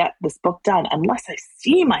to get this book done unless I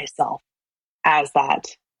see myself as that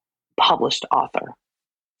published author.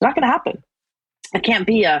 It's not going to happen. I can't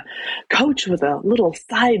be a coach with a little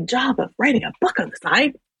side job of writing a book on the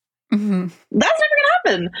side. That's never going to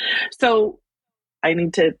happen. So I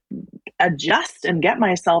need to adjust and get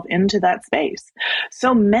myself into that space.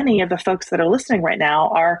 So many of the folks that are listening right now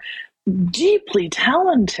are deeply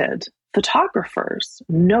talented photographers,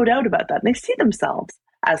 no doubt about that. And they see themselves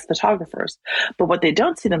as photographers, but what they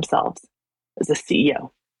don't see themselves is a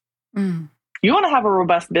CEO. You want to have a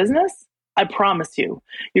robust business? I promise you,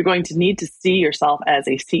 you're going to need to see yourself as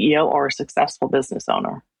a CEO or a successful business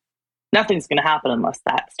owner. Nothing's going to happen unless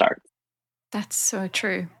that starts. That's so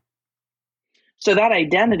true. So that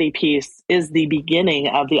identity piece is the beginning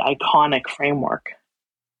of the iconic framework,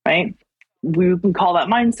 right? We can call that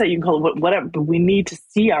mindset, you can call it whatever, but we need to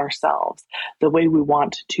see ourselves the way we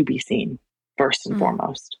want to be seen first and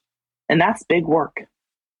foremost. And that's big work.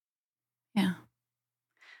 Yeah.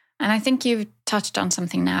 And I think you've touched on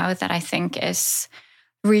something now that I think is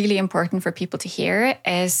really important for people to hear,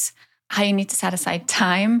 is how you need to set aside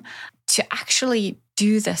time to actually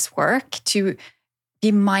do this work, to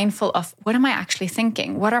be mindful of what am I actually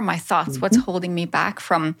thinking? What are my thoughts? What's holding me back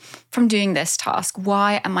from doing this task?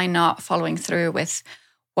 Why am I not following through with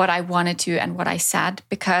what I wanted to and what I said?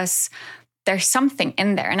 Because there's something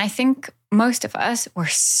in there. And I think most of us, we're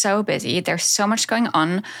so busy. There's so much going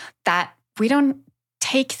on that we don't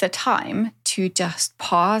take the time to just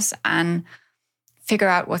pause and figure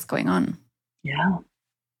out what's going on. Yeah.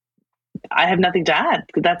 I have nothing to add.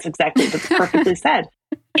 That's perfectly said.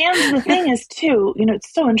 And the thing is too,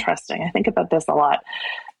 it's so interesting. I think about this a lot.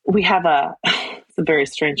 We have it's a very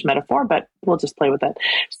strange metaphor, but we'll just play with it.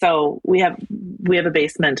 So we have a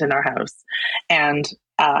basement in our house, and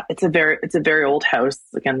it's a very old house.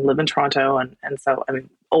 Again, live in Toronto, and so I mean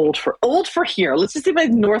old for here. Let's just say by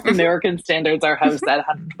North American standards, our house at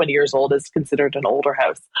 120 years old is considered an older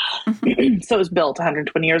house. So it was built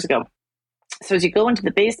 120 years ago. So as you go into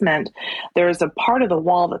the basement, there's a part of the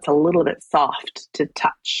wall that's a little bit soft to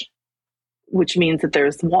touch, which means that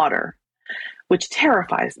there's water, which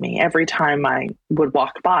terrifies me every time I would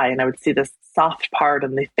walk by and I would see this soft part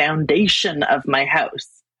in the foundation of my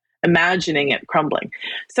house, imagining it crumbling.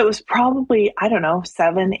 So it was probably,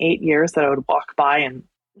 7, 8 years that I would walk by and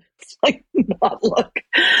not look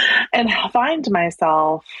and find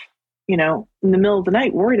myself, in the middle of the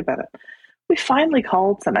night worried about it. We finally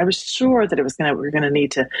called some. I was sure that we were going to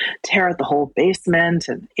need to tear out the whole basement,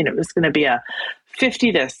 and it was going to be a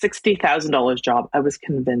 $50,000 to $60,000 job. I was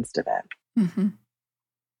convinced of it.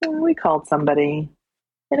 And we called somebody,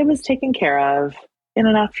 and it was taken care of in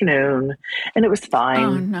an afternoon, and it was fine.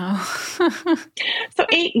 Oh no! So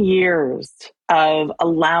 8 years of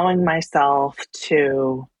allowing myself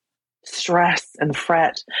to stress and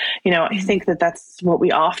fret. I think that that's what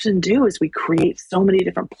we often do, is we create so many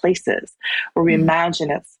different places where we imagine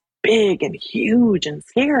it's big and huge and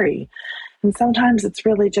scary. And sometimes it's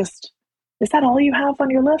really just, is that all you have on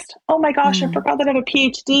your list? Oh my gosh, I forgot that I have a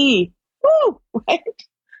PhD. Woo! Right?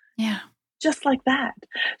 Yeah. Just like that.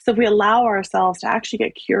 So if we allow ourselves to actually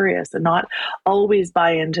get curious and not always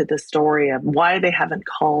buy into the story of why they haven't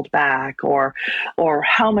called back or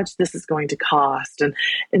how much this is going to cost and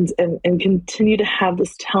continue to have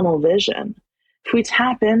this tunnel vision. If we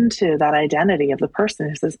tap into that identity of the person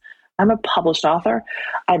who says, I'm a published author,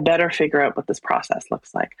 I better figure out what this process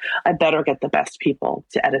looks like. I better get the best people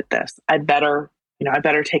to edit this. I better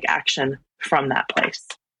take action from that place.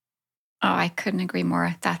 Oh, I couldn't agree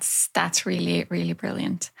more. That's really, really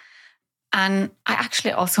brilliant. And I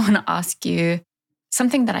actually also want to ask you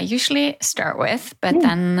something that I usually start with, but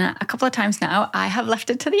then a couple of times now I have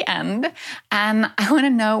left it to the end. And I want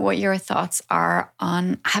to know what your thoughts are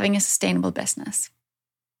on having a sustainable business.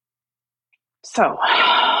 So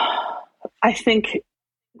I think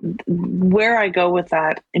where I go with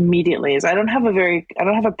that immediately is I don't have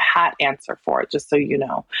a pat answer for it, just so you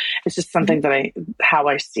know. It's just something how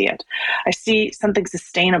I see it. I see something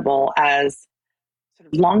sustainable as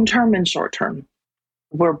sort of long-term and short-term,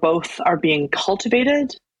 where both are being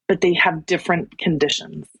cultivated, but they have different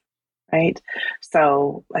conditions, right?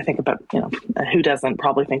 So I think about, who doesn't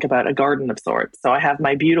probably think about a garden of sorts. So I have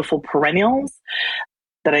my beautiful perennials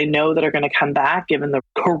that I know that are going to come back given the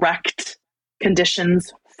correct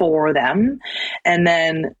conditions for them. And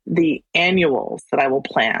then the annuals that I will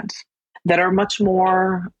plant that are much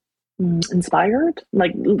more inspired. I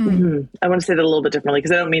want to say that a little bit differently,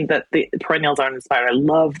 because I don't mean that the perennials aren't inspired. I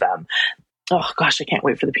love them. Oh gosh, I can't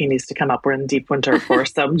wait for the peonies to come up. We're in deep winter, of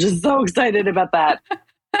course. So I'm just so excited about that.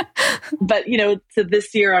 But, so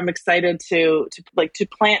this year I'm excited to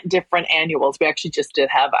plant different annuals. We actually just did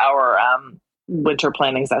have our winter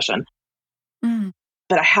planting session.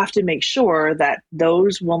 But I have to make sure that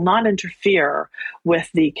those will not interfere with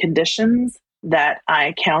the conditions that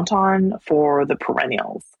I count on for the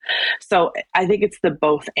perennials. So I think it's the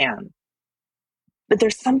both and. But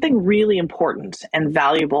there's something really important and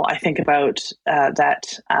valuable, I think, about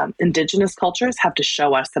that Indigenous cultures have to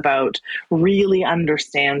show us about really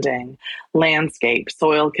understanding landscape,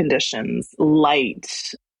 soil conditions,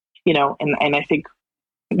 light, and I think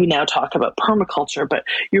we now talk about permaculture, but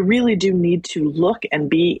you really do need to look and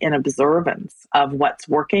be in observance of what's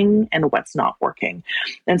working and what's not working.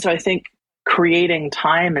 And so I think creating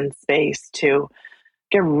time and space to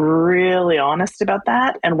get really honest about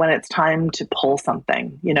that, and when it's time to pull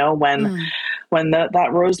something, when that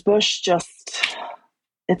rose bush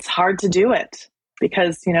it's hard to do it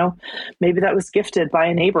because maybe that was gifted by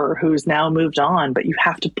a neighbor who's now moved on, but you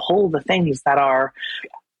have to pull the things that are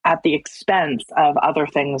at the expense of other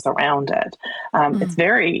things around it.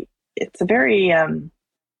 It's a very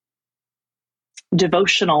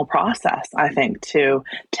devotional process, I think, to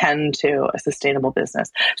tend to a sustainable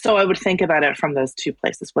business. So I would think about it from those two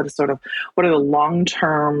places. What are the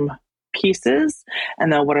long-term pieces?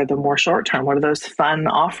 And then what are the more short-term? What are those fun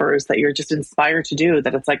offers that you're just inspired to do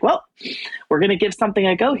that it's like, well, we're going to give something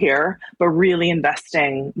a go here, but really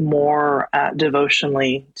investing more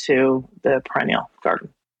devotionally to the perennial garden.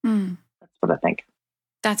 That's what I think.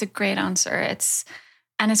 That's a great answer. It's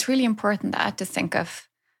really important to think of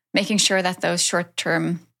making sure that those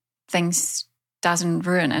short-term things doesn't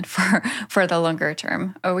ruin it for the longer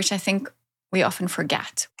term, which I think we often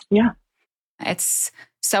forget. Yeah. It's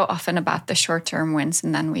so often about the short-term wins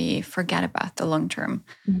and then we forget about the long-term.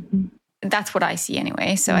 Mm-hmm. That's what I see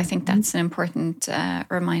anyway. So I think that's an important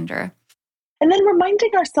reminder. And then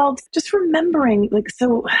reminding ourselves, just remembering,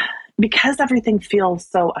 because everything feels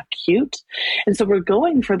so acute. And so we're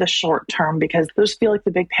going for the short term because those feel like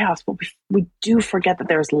the big payoffs, but we do forget that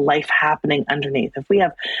there's life happening underneath. If we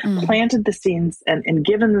have planted the seeds and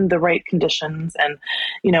given them the right conditions and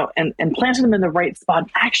planted them in the right spot,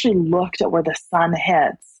 actually looked at where the sun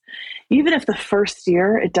hits, even if the first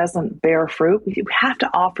year it doesn't bear fruit, we have to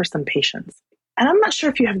offer some patience. And I'm not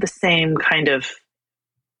sure if you have the same kind of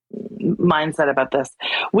mindset about this.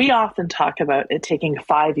 We often talk about it taking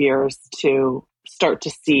 5 years to start to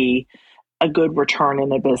see a good return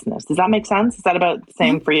in a business. Does that make sense? Is that about the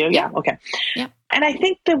same for you? Yeah. Okay. Yeah. And I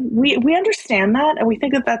think that we understand that, and we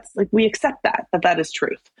think that that's we accept that is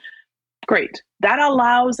truth. Great. That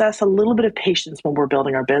allows us a little bit of patience when we're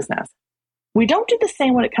building our business. We don't do the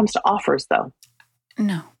same when it comes to offers, though.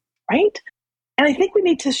 No. Right? And I think we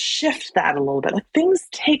need to shift that a little bit. Things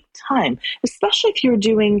take time, especially if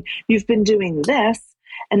you've been doing this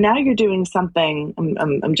and now you're doing something,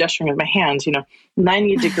 I'm gesturing with my hands,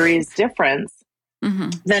 90 degrees difference,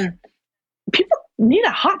 then people need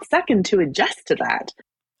a hot second to adjust to that.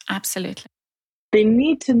 Absolutely. They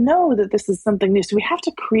need to know that this is something new. So we have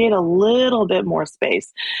to create a little bit more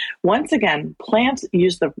space. Once again,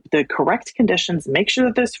 use the correct conditions, make sure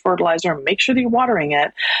that there's fertilizer, make sure that you're watering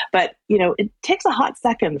it. But, it takes a hot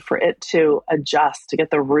second for it to adjust, to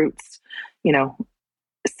get the roots,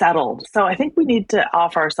 settled. So I think we need to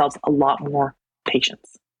offer ourselves a lot more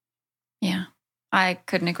patience. Yeah. I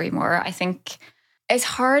couldn't agree more. I think it's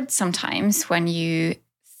hard sometimes when you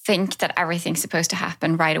think that everything's supposed to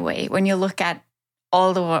happen right away. When you look at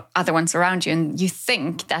all the other ones around you and you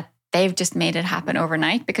think that they've just made it happen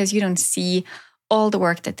overnight because you don't see all the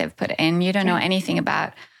work that they've put in. You don't know anything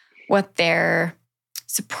about what their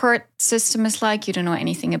support system is like. You don't know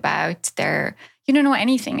anything about them.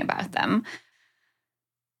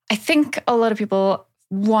 I think a lot of people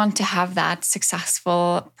want to have that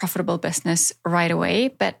successful, profitable business right away.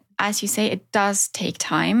 But as you say, it does take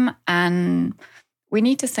time and we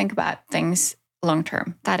need to think about things long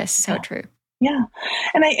term. That is so true. Yeah.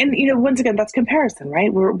 And once again, that's comparison,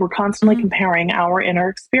 right? We're constantly comparing our inner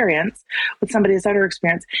experience with somebody's outer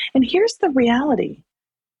experience. And here's the reality.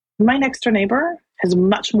 My next door neighbor has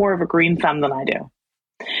much more of a green thumb than I do.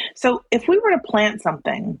 So if we were to plant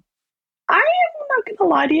something, I am not going to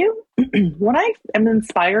lie to you. When I am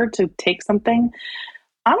inspired to take something,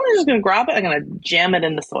 I'm just going to grab it. I'm going to jam it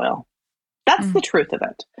in the soil. That's the truth of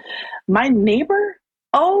it. My neighbor,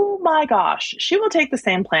 oh my gosh, she will take the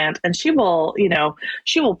same plant and she will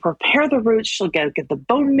prepare the roots. She'll get the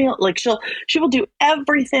bone meal. She will do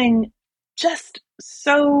everything just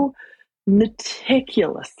so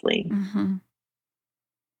meticulously.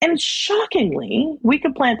 And shockingly, we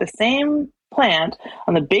could plant the same plant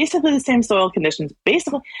on basically the same soil conditions,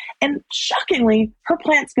 and shockingly, her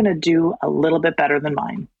plant's going to do a little bit better than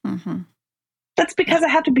mine. That's because I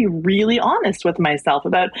have to be really honest with myself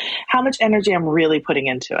about how much energy I'm really putting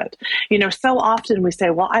into it. So often we say,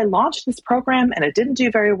 well, I launched this program and it didn't do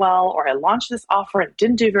very well, or I launched this offer and it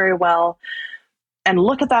didn't do very well. And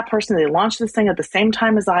look at that person, they launched this thing at the same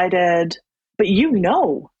time as I did. But you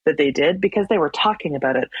know that they did because they were talking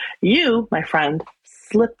about it. You, my friend,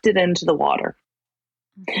 slipped it into the water.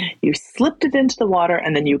 You slipped it into the water,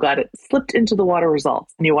 and then you got it slipped into the water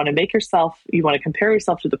results. And you want to compare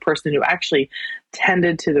yourself to the person who actually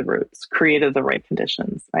tended to the roots, created the right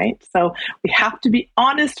conditions, right? So we have to be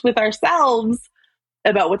honest with ourselves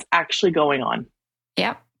about what's actually going on.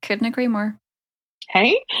 Yeah, couldn't agree more.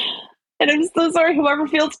 Hey? And I'm so sorry, whoever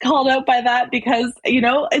feels called out by that, because,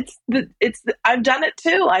 I've done it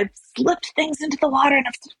too. I've slipped things into the water, and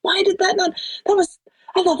I've said, why did that not,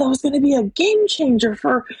 I thought that was going to be a game changer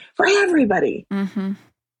for everybody. Mm-hmm.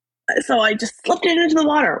 So I just slipped it into the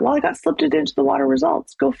water. Well, I got slipped it into the water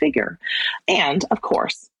results. Go figure. And of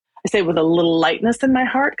course, I say with a little lightness in my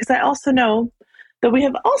heart, because I also know that we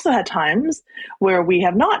have also had times where we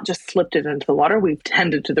have not just slipped it into the water. We've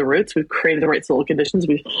tended to the roots. We've created the right soil conditions.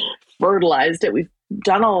 We've fertilized it. We've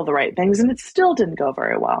done all of the right things, and it still didn't go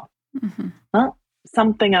very well. Mm-hmm. Well,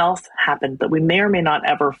 something else happened that we may or may not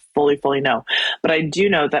ever fully know. But I do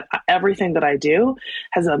know that everything that I do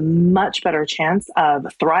has a much better chance of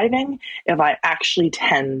thriving if I actually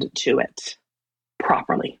tend to it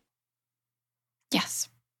properly. Yes.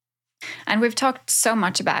 And we've talked so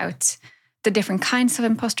much about the different kinds of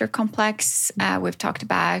imposter complex. We've talked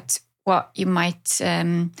about what you might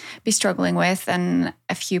be struggling with and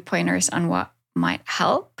a few pointers on what might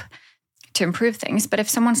help to improve things. But if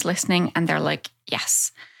someone's listening and they're like,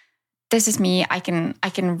 yes, this is me, I can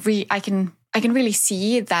really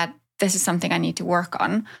see that this is something I need to work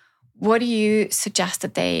on. What do you suggest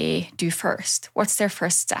that they do first? What's their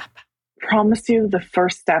first step? I promise you the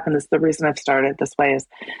first step, and this is the reason I've started this way,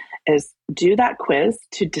 is do that quiz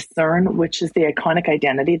to discern which is the iconic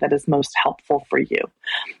identity that is most helpful for you.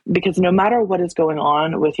 Because no matter what is going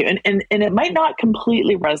on with you, and it might not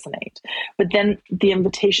completely resonate, but then the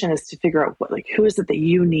invitation is to figure out who is it that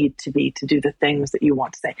you need to be to do the things that you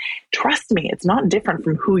want to say. Trust me, it's not different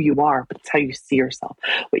from who you are, but it's how you see yourself,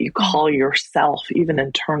 what you call yourself, even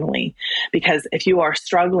internally. Because if you are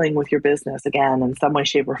struggling with your business, again, in some way,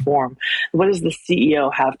 shape, or form, what does the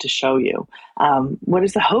CEO have to show you? What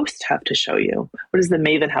does the host have to show you? What does the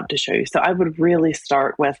maven have to show you? So I would really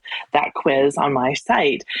start with that quiz on my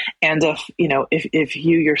site. And if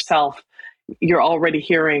you yourself, you're already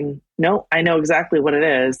hearing, no, I know exactly what it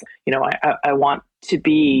is. I want to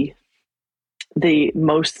be the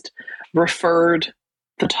most referred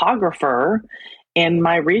photographer in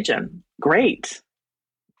my region. Great.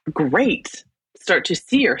 Start to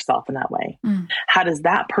see yourself in that way. How does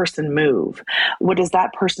that person move? What does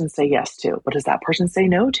that person say yes to? What does that person say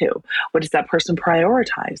no to? What does that person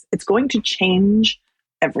prioritize? It's going to change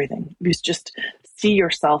everything. If you just see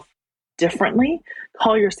yourself differently,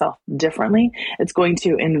 call yourself differently, it's going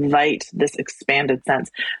to invite this expanded sense.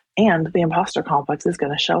 And the imposter complex is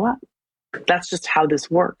going to show up. That's just how this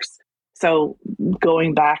works. So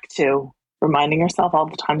going back to reminding yourself all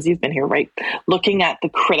the times you've been here, right? Looking at the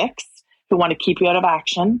critics who want to keep you out of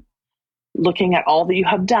action, looking at all that you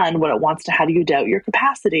have done, what it wants to, how do you doubt your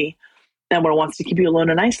capacity, and what it wants to keep you alone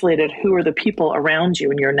and isolated, who are the people around you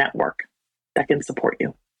in your network that can support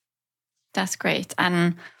you. That's great.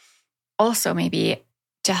 And also maybe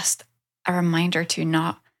just a reminder to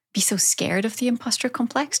not be so scared of the imposter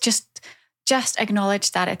complex. Just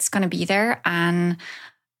acknowledge that it's going to be there, and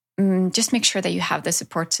just make sure that you have the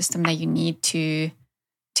support system that you need to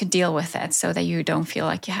deal with it, so that you don't feel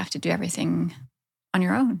like you have to do everything on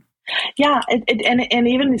your own. Yeah, and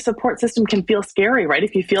even the support system can feel scary, right?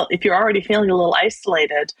 If you're already feeling a little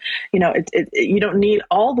isolated, you don't need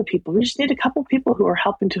all the people. You just need a couple people who are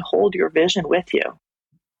helping to hold your vision with you.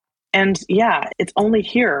 And yeah, it's only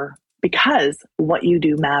here because what you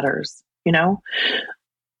do matters.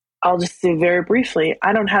 I'll just say very briefly,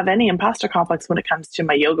 I don't have any imposter complex when it comes to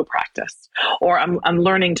my yoga practice, or I'm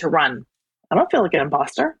learning to run. I don't feel like an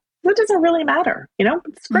imposter. It doesn't really matter.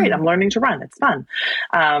 It's great. I'm learning to run. It's fun.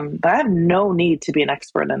 But I have no need to be an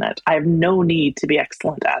expert in it. I have no need to be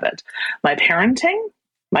excellent at it. My parenting,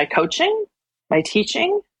 my coaching, my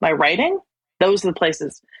teaching, my writing, those are the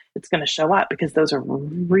places it's going to show up, because those are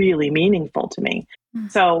really meaningful to me.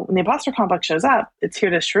 So when the imposter complex shows up, it's here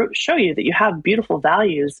to show you that you have beautiful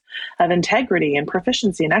values of integrity and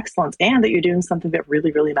proficiency and excellence, and that you're doing something that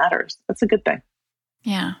really, really matters. That's a good thing.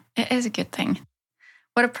 Yeah, it is a good thing.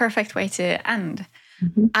 What a perfect way to end.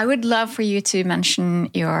 I would love for you to mention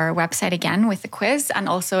your website again with the quiz, and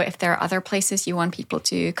also if there are other places you want people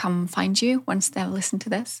to come find you once they've listened to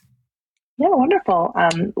this. Yeah, wonderful.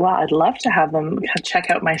 Well, I'd love to have them check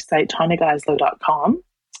out my site, tanyageisler.com.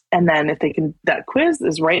 And then if they can, that quiz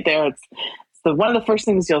is right there. It's So one of the first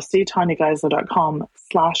things you'll see,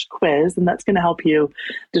 tanyageisler.com/quiz, and that's going to help you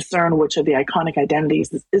discern which of the iconic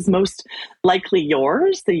identities is most likely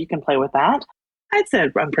yours, so you can play with that. I'd say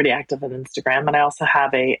I'm pretty active on Instagram, and I also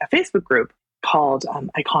have a Facebook group called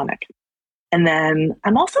Iconic. And then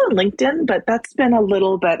I'm also on LinkedIn, but that's been a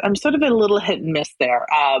little bit, I'm sort of a little hit and miss there.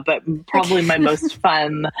 But probably my most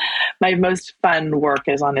fun work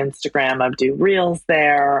is on Instagram. I do reels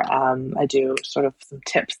there. I do sort of some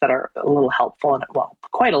tips that are a little helpful and, well,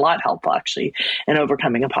 quite a lot helpful actually in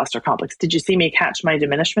overcoming imposter complex. Did you see me catch my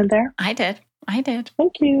diminishment there? I did.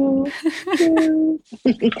 Thank you.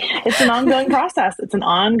 It's an ongoing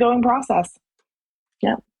process.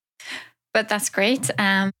 Yeah. But that's great.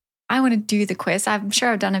 I want to do the quiz. I'm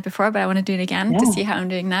sure I've done it before, but I want to do it again to see how I'm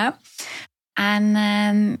doing now.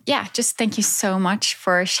 And just thank you so much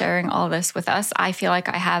for sharing all this with us. I feel like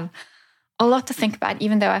I have a lot to think about.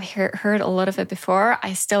 Even though I've heard a lot of it before,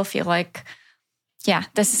 I still feel like,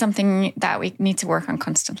 this is something that we need to work on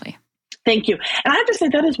constantly. Thank you. And I have to say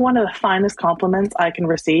that is one of the finest compliments I can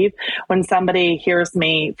receive when somebody hears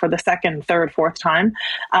me for the second, third, fourth time,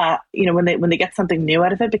 when they get something new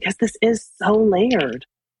out of it, because this is so layered.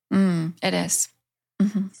 It is.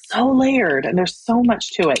 Mm-hmm. So layered, and there's so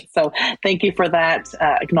much to it. So thank you for that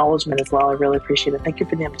acknowledgement as well. I really appreciate it. Thank you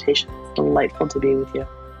for the invitation. It's delightful to be with you.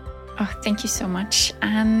 Oh, thank you so much.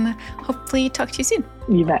 And hopefully talk to you soon.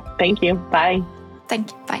 You bet. Thank you. Bye.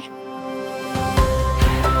 Thank you. Bye.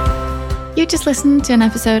 You just listened to an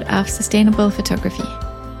episode of Sustainable Photography.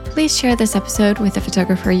 Please share this episode with a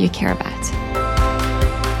photographer you care about.